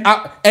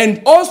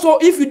and also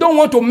if you don't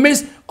want to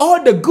miss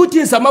all the good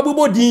things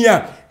amabubo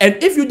dinya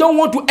and if you don't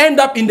want to end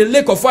up in the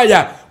lake of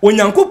fire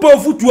onyankopon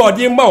futu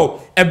odi mao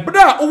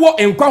ebra owo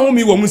enkwa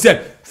homi wo mu se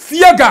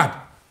fear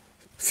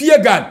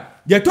God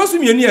the tosu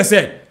mi eni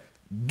say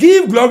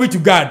give glory to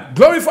God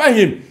glorify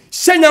him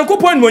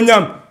shenyankopon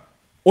monyam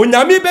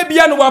onyame be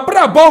bia no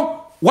wabra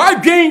bo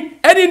wadwen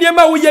eni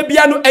niema wo ye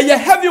bia no eye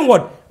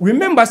heavenward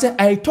remember say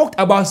I talked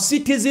about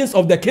citizens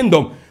of the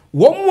kingdom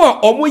womu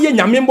a omo ye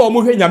nyame mba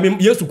omo hwe nyame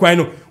Yesu kwan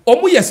no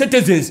omo ye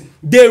citizens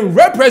they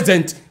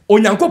represent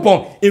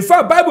onyankopon in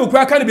fact Bible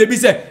kwa kan baby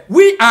say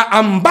we are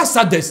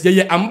ambassadors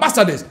ye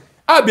ambassadors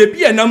a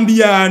baby enam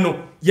bia no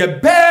ye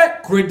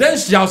bear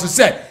credentials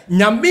say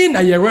nyame na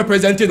ye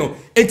representing no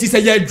it is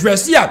ye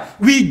dress here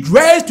we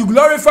dress to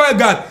glorify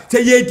God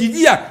say ye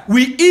didia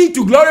we eat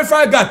to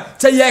glorify God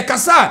say ye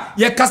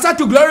kasa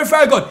to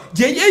glorify God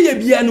ye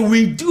bia no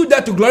we do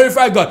that to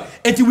glorify God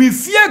and we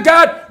fear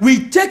God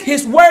we take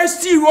his word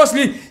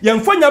seriously ye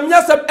mfa nyame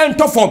asem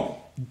ento form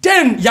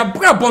then ya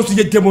bra bon so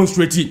ye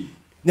demonstrate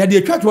na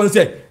the church one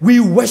say we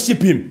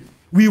worship him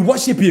we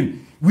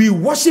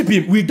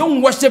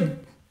don't worship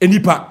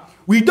enipa.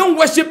 We don't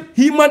worship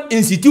human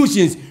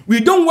institutions.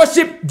 We don't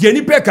worship the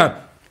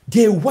enipa.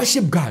 They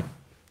worship God.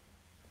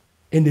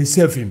 And they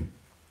serve him.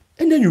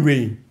 And then you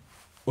read,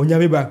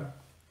 Onyabeba,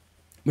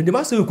 when the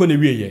master will come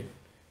away,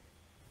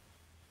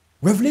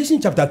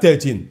 Revelation chapter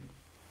 13,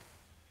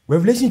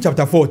 Revelation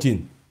chapter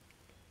 14,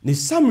 the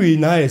summary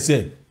now I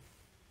say,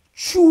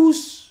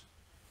 choose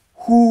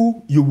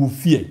who you will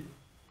fear.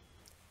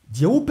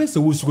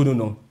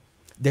 The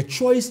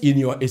choice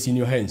is in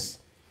your hands.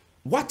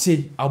 What a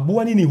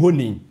abuani ni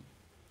honi,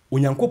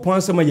 Onyankopon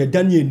asema ye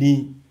Daniel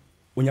ni,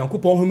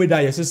 Onyankopon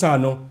homeda ye sesa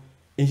no,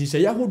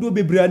 nhihye yahodo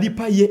bebre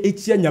nipa ye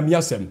etia nyame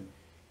asem.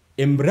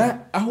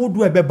 Embra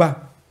ahodo ebeba,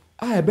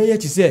 a ebeye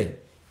ti se,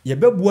 ye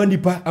bebua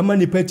nipa ama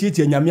nipa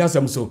tietia nyame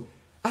asem so.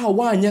 A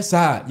wa anya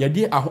saa ye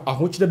de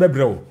ahokyere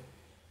bebre o.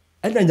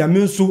 Ena nyame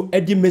nso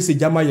edi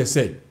message ama ye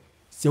se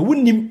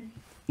wonim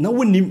na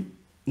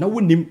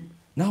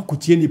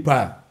akotie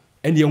nipa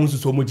ene ye nso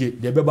so moje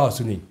de beba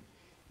so ni.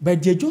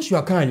 But the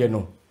Joshua kan ye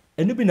no,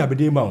 eno bi na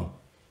bede ma o.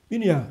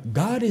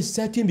 God is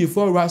setting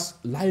before us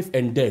life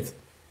and death.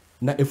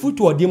 Na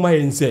efutu odi ma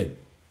ye nse,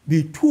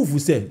 be truthful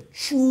say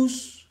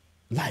choose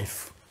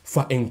life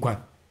for enkwa.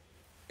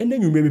 And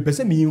then you may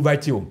be me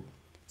invite you.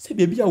 Say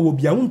baby I will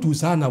be unto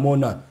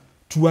sanamona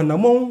to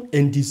anamon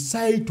and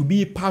decide to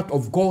be part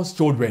of God's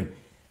children.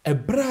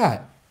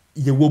 Ebra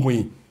ye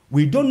woman.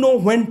 We don't know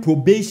when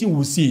probation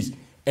will cease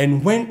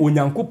and when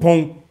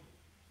Onyankopon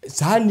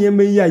sa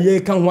nieme ya ye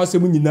kan ho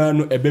asem nyina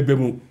no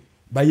ebebemu.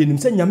 Ba yenim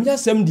se nyame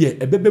asem de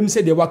ebebem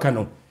se de waka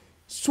no.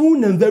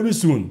 Soon and very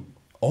soon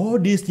all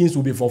these things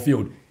will be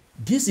fulfilled.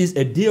 This is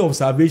a day of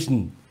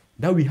salvation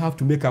that we have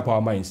to make up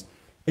our minds.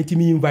 And to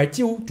me invite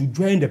you to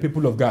join the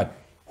people of God.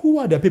 Who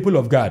are the people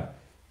of God?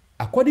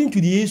 According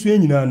to the Yesu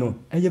nyina no,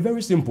 and you're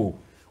very simple.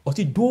 Or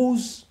see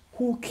those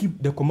who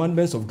keep the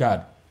commandments of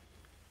God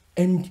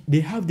and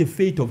they have the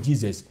faith of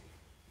Jesus.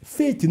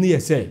 Faith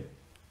in say,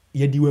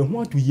 ye di we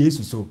ho to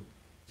Yesu so,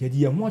 ye di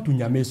ye ho to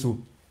nyame so,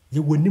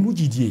 ye woni mu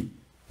gidie,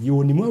 ye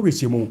woni mu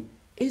arehemu.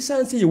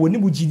 Esan say ye woni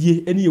mu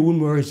gidie ene ye woni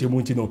mu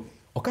arehemu nti no,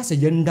 okase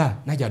ye nda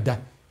na yada,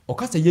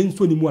 okase ye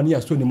nso ni mu ane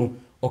aso ni mu,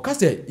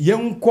 okase ye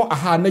nko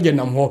aha na ye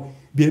nam ho,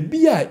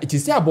 bebia it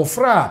is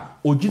abofra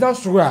ogina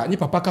soro a ni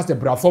papa kase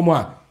brafom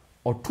a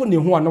oto ne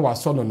ho ana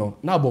waso no no,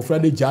 na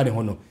abofra de gya ne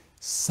ho no.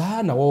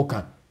 Sa na wo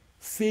ka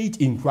faith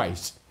in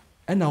Christ.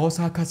 And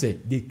also say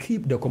they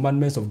keep the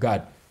commandments of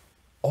God,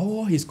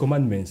 all his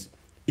commandments,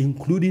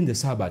 including the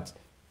Sabbath,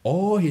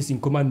 all his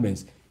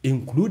commandments,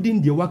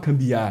 including the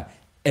wakambia,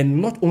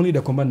 and not only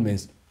the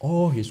commandments,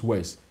 all his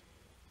words.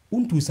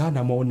 Untu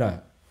sana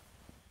maona.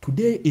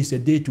 Today is a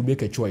day to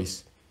make a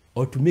choice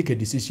or to make a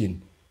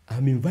decision.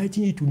 I'm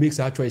inviting you to make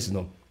that choice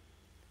no.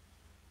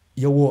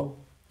 Yawo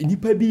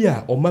nipa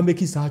bia o ma make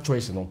that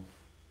choice no.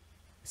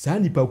 Sa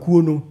nipa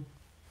kuo no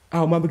a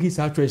o ma make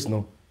that choice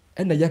no.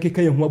 And na yake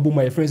kan ho abo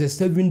my friends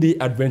 7-day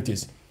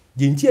Adventist.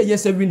 Ye nti ye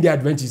 7-day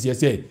Adventist ye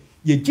say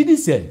ye gidi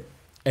say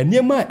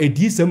enema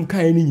edisem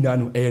kan ni nyina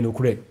no no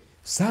kure.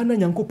 Sana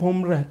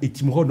Nyankopon mra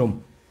etim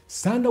hodom.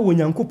 Sana wo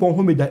Nyankopon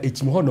homeda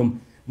etim hodom.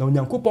 Na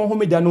Nyankopon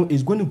homeda no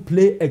is going to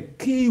play a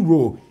key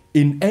role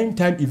in end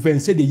time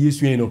events say the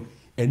Yesu no.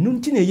 And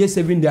nunti na ye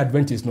 7-day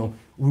Adventist no.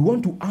 We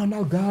want to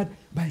honor God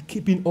by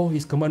keeping all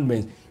his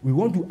commandments. We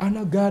want to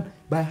honor God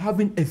by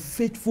having a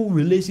faithful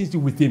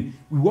relationship with him.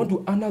 We want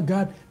to honor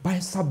God by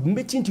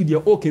submitting to their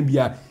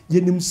okembia.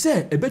 Yenim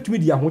se ebetumi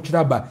dia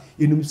hochiraba.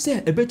 Yenim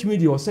se ebetumi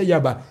dia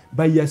oseyaba.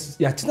 By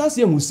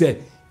yatinase mu se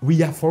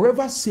we are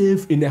forever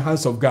safe in the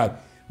hands of God.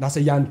 Na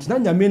se yantina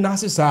nyame na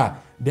asesa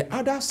the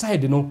other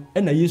side no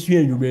and na Yesu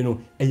enwume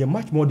no e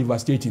much more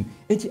devastating.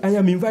 And I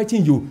am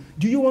inviting you.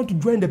 Do you want to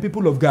join the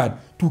people of God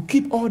to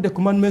keep all the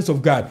commandments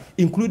of God,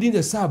 including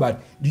the Sabbath?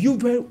 Do you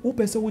join who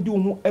person would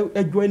do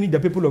joining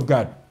the people of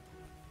God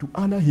to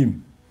honor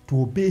him,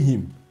 to obey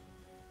him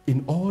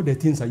in all the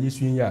things that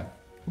Yesu enya?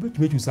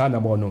 Obetumi to sa na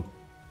mo no.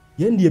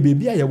 Yen de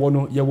baby a ye wo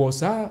no, ye wo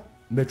sa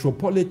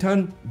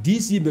metropolitan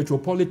DC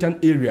metropolitan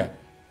area.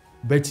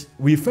 But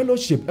we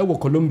fellowship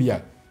ewo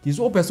Colombia. This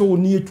all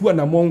person near to an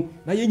among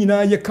na ye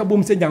nyina ye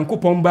kabom se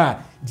Nyankopon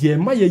ba de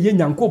ma ye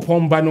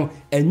Nyankopon ba no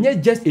enye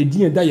just a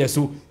din da ye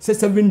so se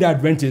 7-day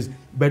Adventist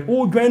but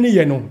all dwan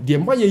ye no de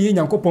ma ye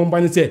Nyankopon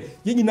ba no se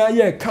ye nyina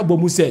ye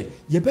kabom se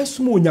ye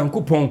besumo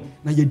Nyankopon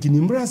na ye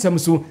dinimra nsem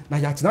so na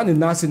ya tena ne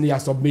nase ne ya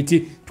submit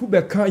to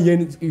be kan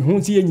ye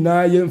hu se ye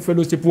nyina ye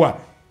fellowship a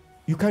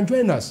you can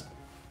join us.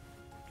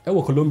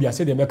 Ewo Colombia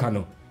se de meka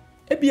no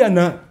e bia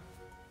na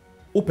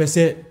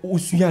opese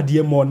usua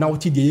de mo na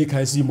uti de ye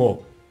kan si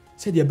mo.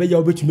 Said the better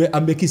obetumi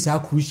make a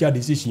crucial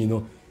decision, you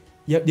know.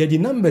 The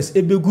numbers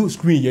ebegu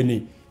screen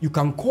yeni. You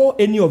can call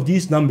any of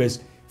these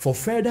numbers for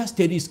further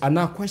studies and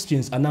now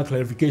questions and now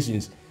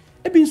clarifications.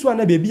 Ebin so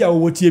na baby a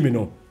wo tie me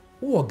no.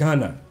 Wo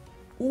Ghana,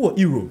 wo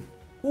Europe,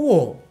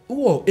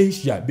 wo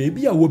Asia,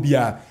 baby a wo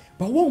bia.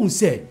 But one who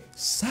say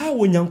sa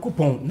wo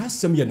Nyankopon na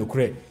sem ye no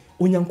kre.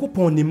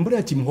 Onyankopon ne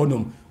mbra tim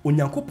honom,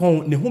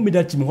 Onyankopon ne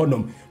homeda tim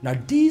honom. Now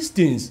these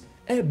things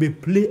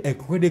play a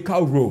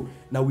critical role.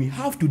 Now we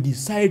have to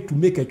decide to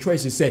make a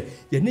choice to say,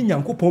 ye ne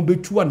Nyankopon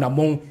betu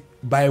anamon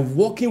by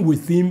walking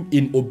with him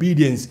in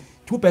obedience.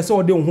 Two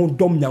person de ho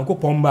dom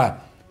Nyankopon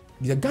ba.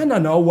 The Ghana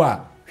na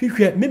wa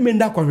hwehwe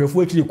memenda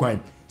kwanhwefo akiri kwan.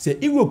 Se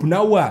Europe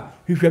na wa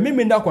hwehwe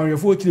memenda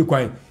kwanhwefo akiri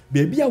kwan.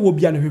 Baby a wo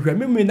bia na hwehwe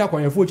memenda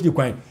kwanhwefo akiri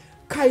kwan.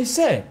 Kai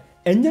se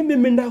enye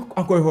memenda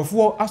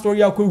akwanhwefo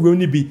asori akowura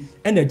ni bi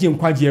ena gye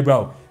nkwagye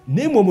bra.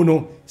 Na emom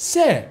no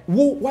se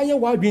wo waye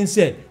wadwen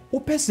se wo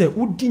pese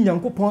udi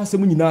Nyankopon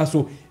asem nyina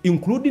so,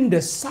 including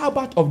the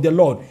Sabbath of the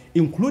Lord,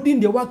 including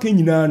the work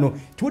nyina no,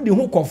 to de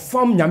ho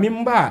confirm nyame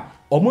mba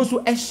omo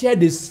so share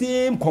the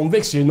same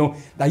conviction no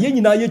that ye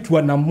nyina ye tu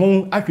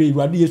anamon ahwe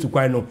Awurade Yesu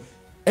kwan no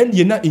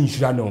endie na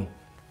inhira no.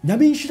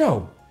 Nyame inhira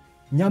o.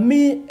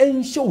 Nyame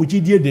enhye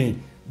ogidie den.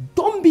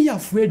 Don't be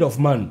afraid of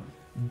man.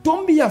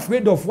 Don't be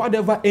afraid of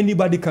whatever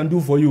anybody can do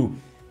for you.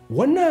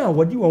 Wana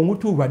wadi won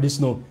to Awurade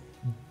no,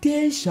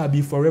 they shall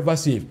be forever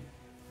saved.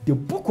 The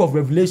book of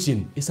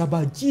Revelation is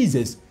about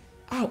Jesus.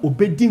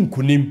 Obedin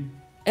kunim.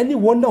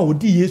 Anyone now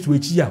odi Yesu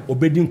echi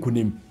obedin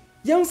kunim.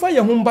 Yemfa ye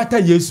ho mbata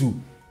Yesu.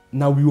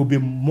 Now we will be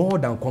more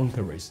than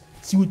conquerors.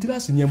 Si utira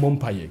sinye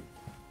mompaye.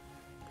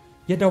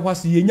 Yeda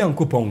wasi ye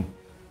Nyankopon.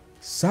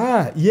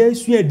 Sa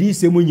Yesu edi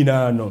semu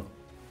nyina no.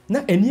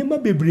 Na eniema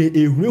bebre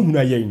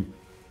ehunahuna yen.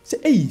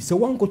 Se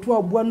wankoto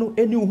aboa no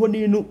eni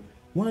uhoni no.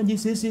 Wanje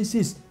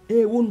 666.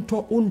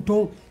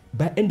 Wonto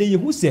ba ende ye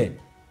hu se.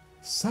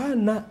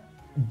 Sana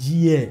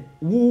die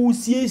wo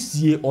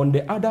siesie on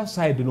the other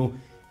side no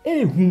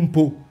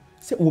ehumpo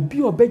se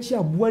obi obechi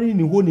aboari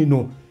ni honi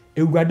no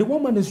Awurade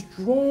woman is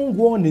strong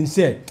warning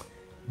say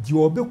die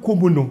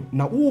obekomu no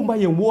na wo ma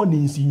ye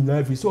warning si na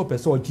afi so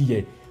person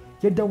okiye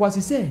yeda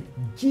wase say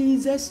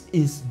Jesus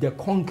is the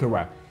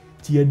conqueror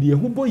tie de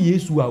hubo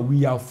Yesu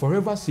we are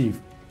forever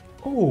safe.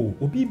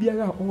 Obi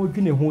biara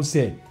odwene ho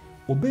say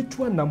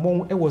obetu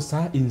anamon e wo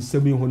saa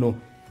ensemi ho no,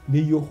 may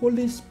your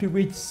Holy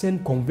Spirit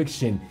send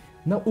conviction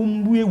na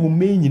umbue wo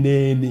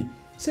menyine ni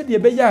se de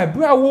be ya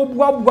bra wo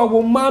boaboa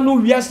wo ma no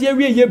wiase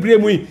awie ye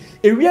bremu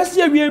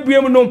wiase awie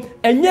bremu no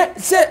enye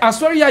se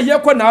asori ya ye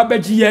ko na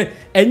abagiye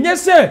enye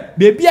se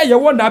bebi a ye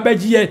wo na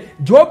abagiye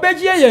je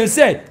obagiye yen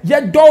se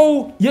ye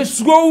do ye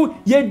suro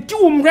ye di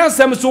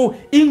umransem so,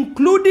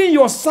 including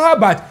your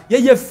Sabbath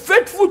ye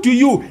faithful to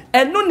you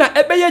and no na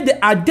ebe ye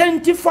the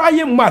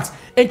identifying marks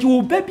and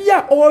you bebi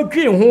a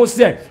odwen ho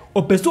se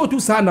opeso tu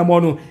sa na mo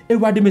no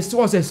Ewurade me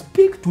say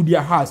speak to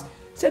their hearts.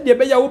 Said the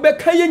beya will be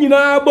kayen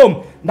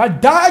bom. Na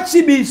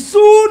dachi be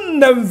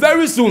soon and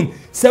very soon.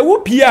 Se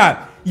wupia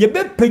ye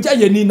be peja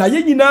ye ni na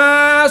ye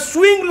nyina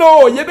swing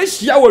low ye be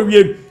shia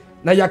wawiem.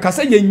 Na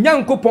yakasa ye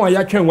Nyankopon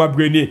ya twen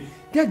wabreni.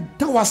 Ye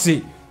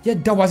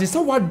dawase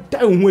sa wada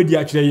ho adi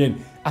a kire yen.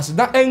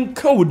 Asda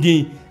enka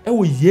odin e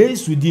wo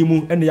Yesu din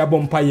mu ene ya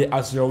bom paye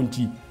asra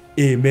unti.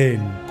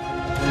 Amen.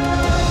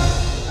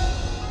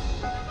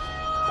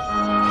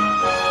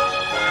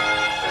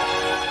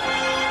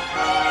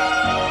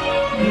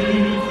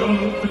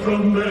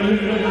 From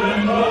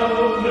men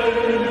of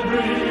men.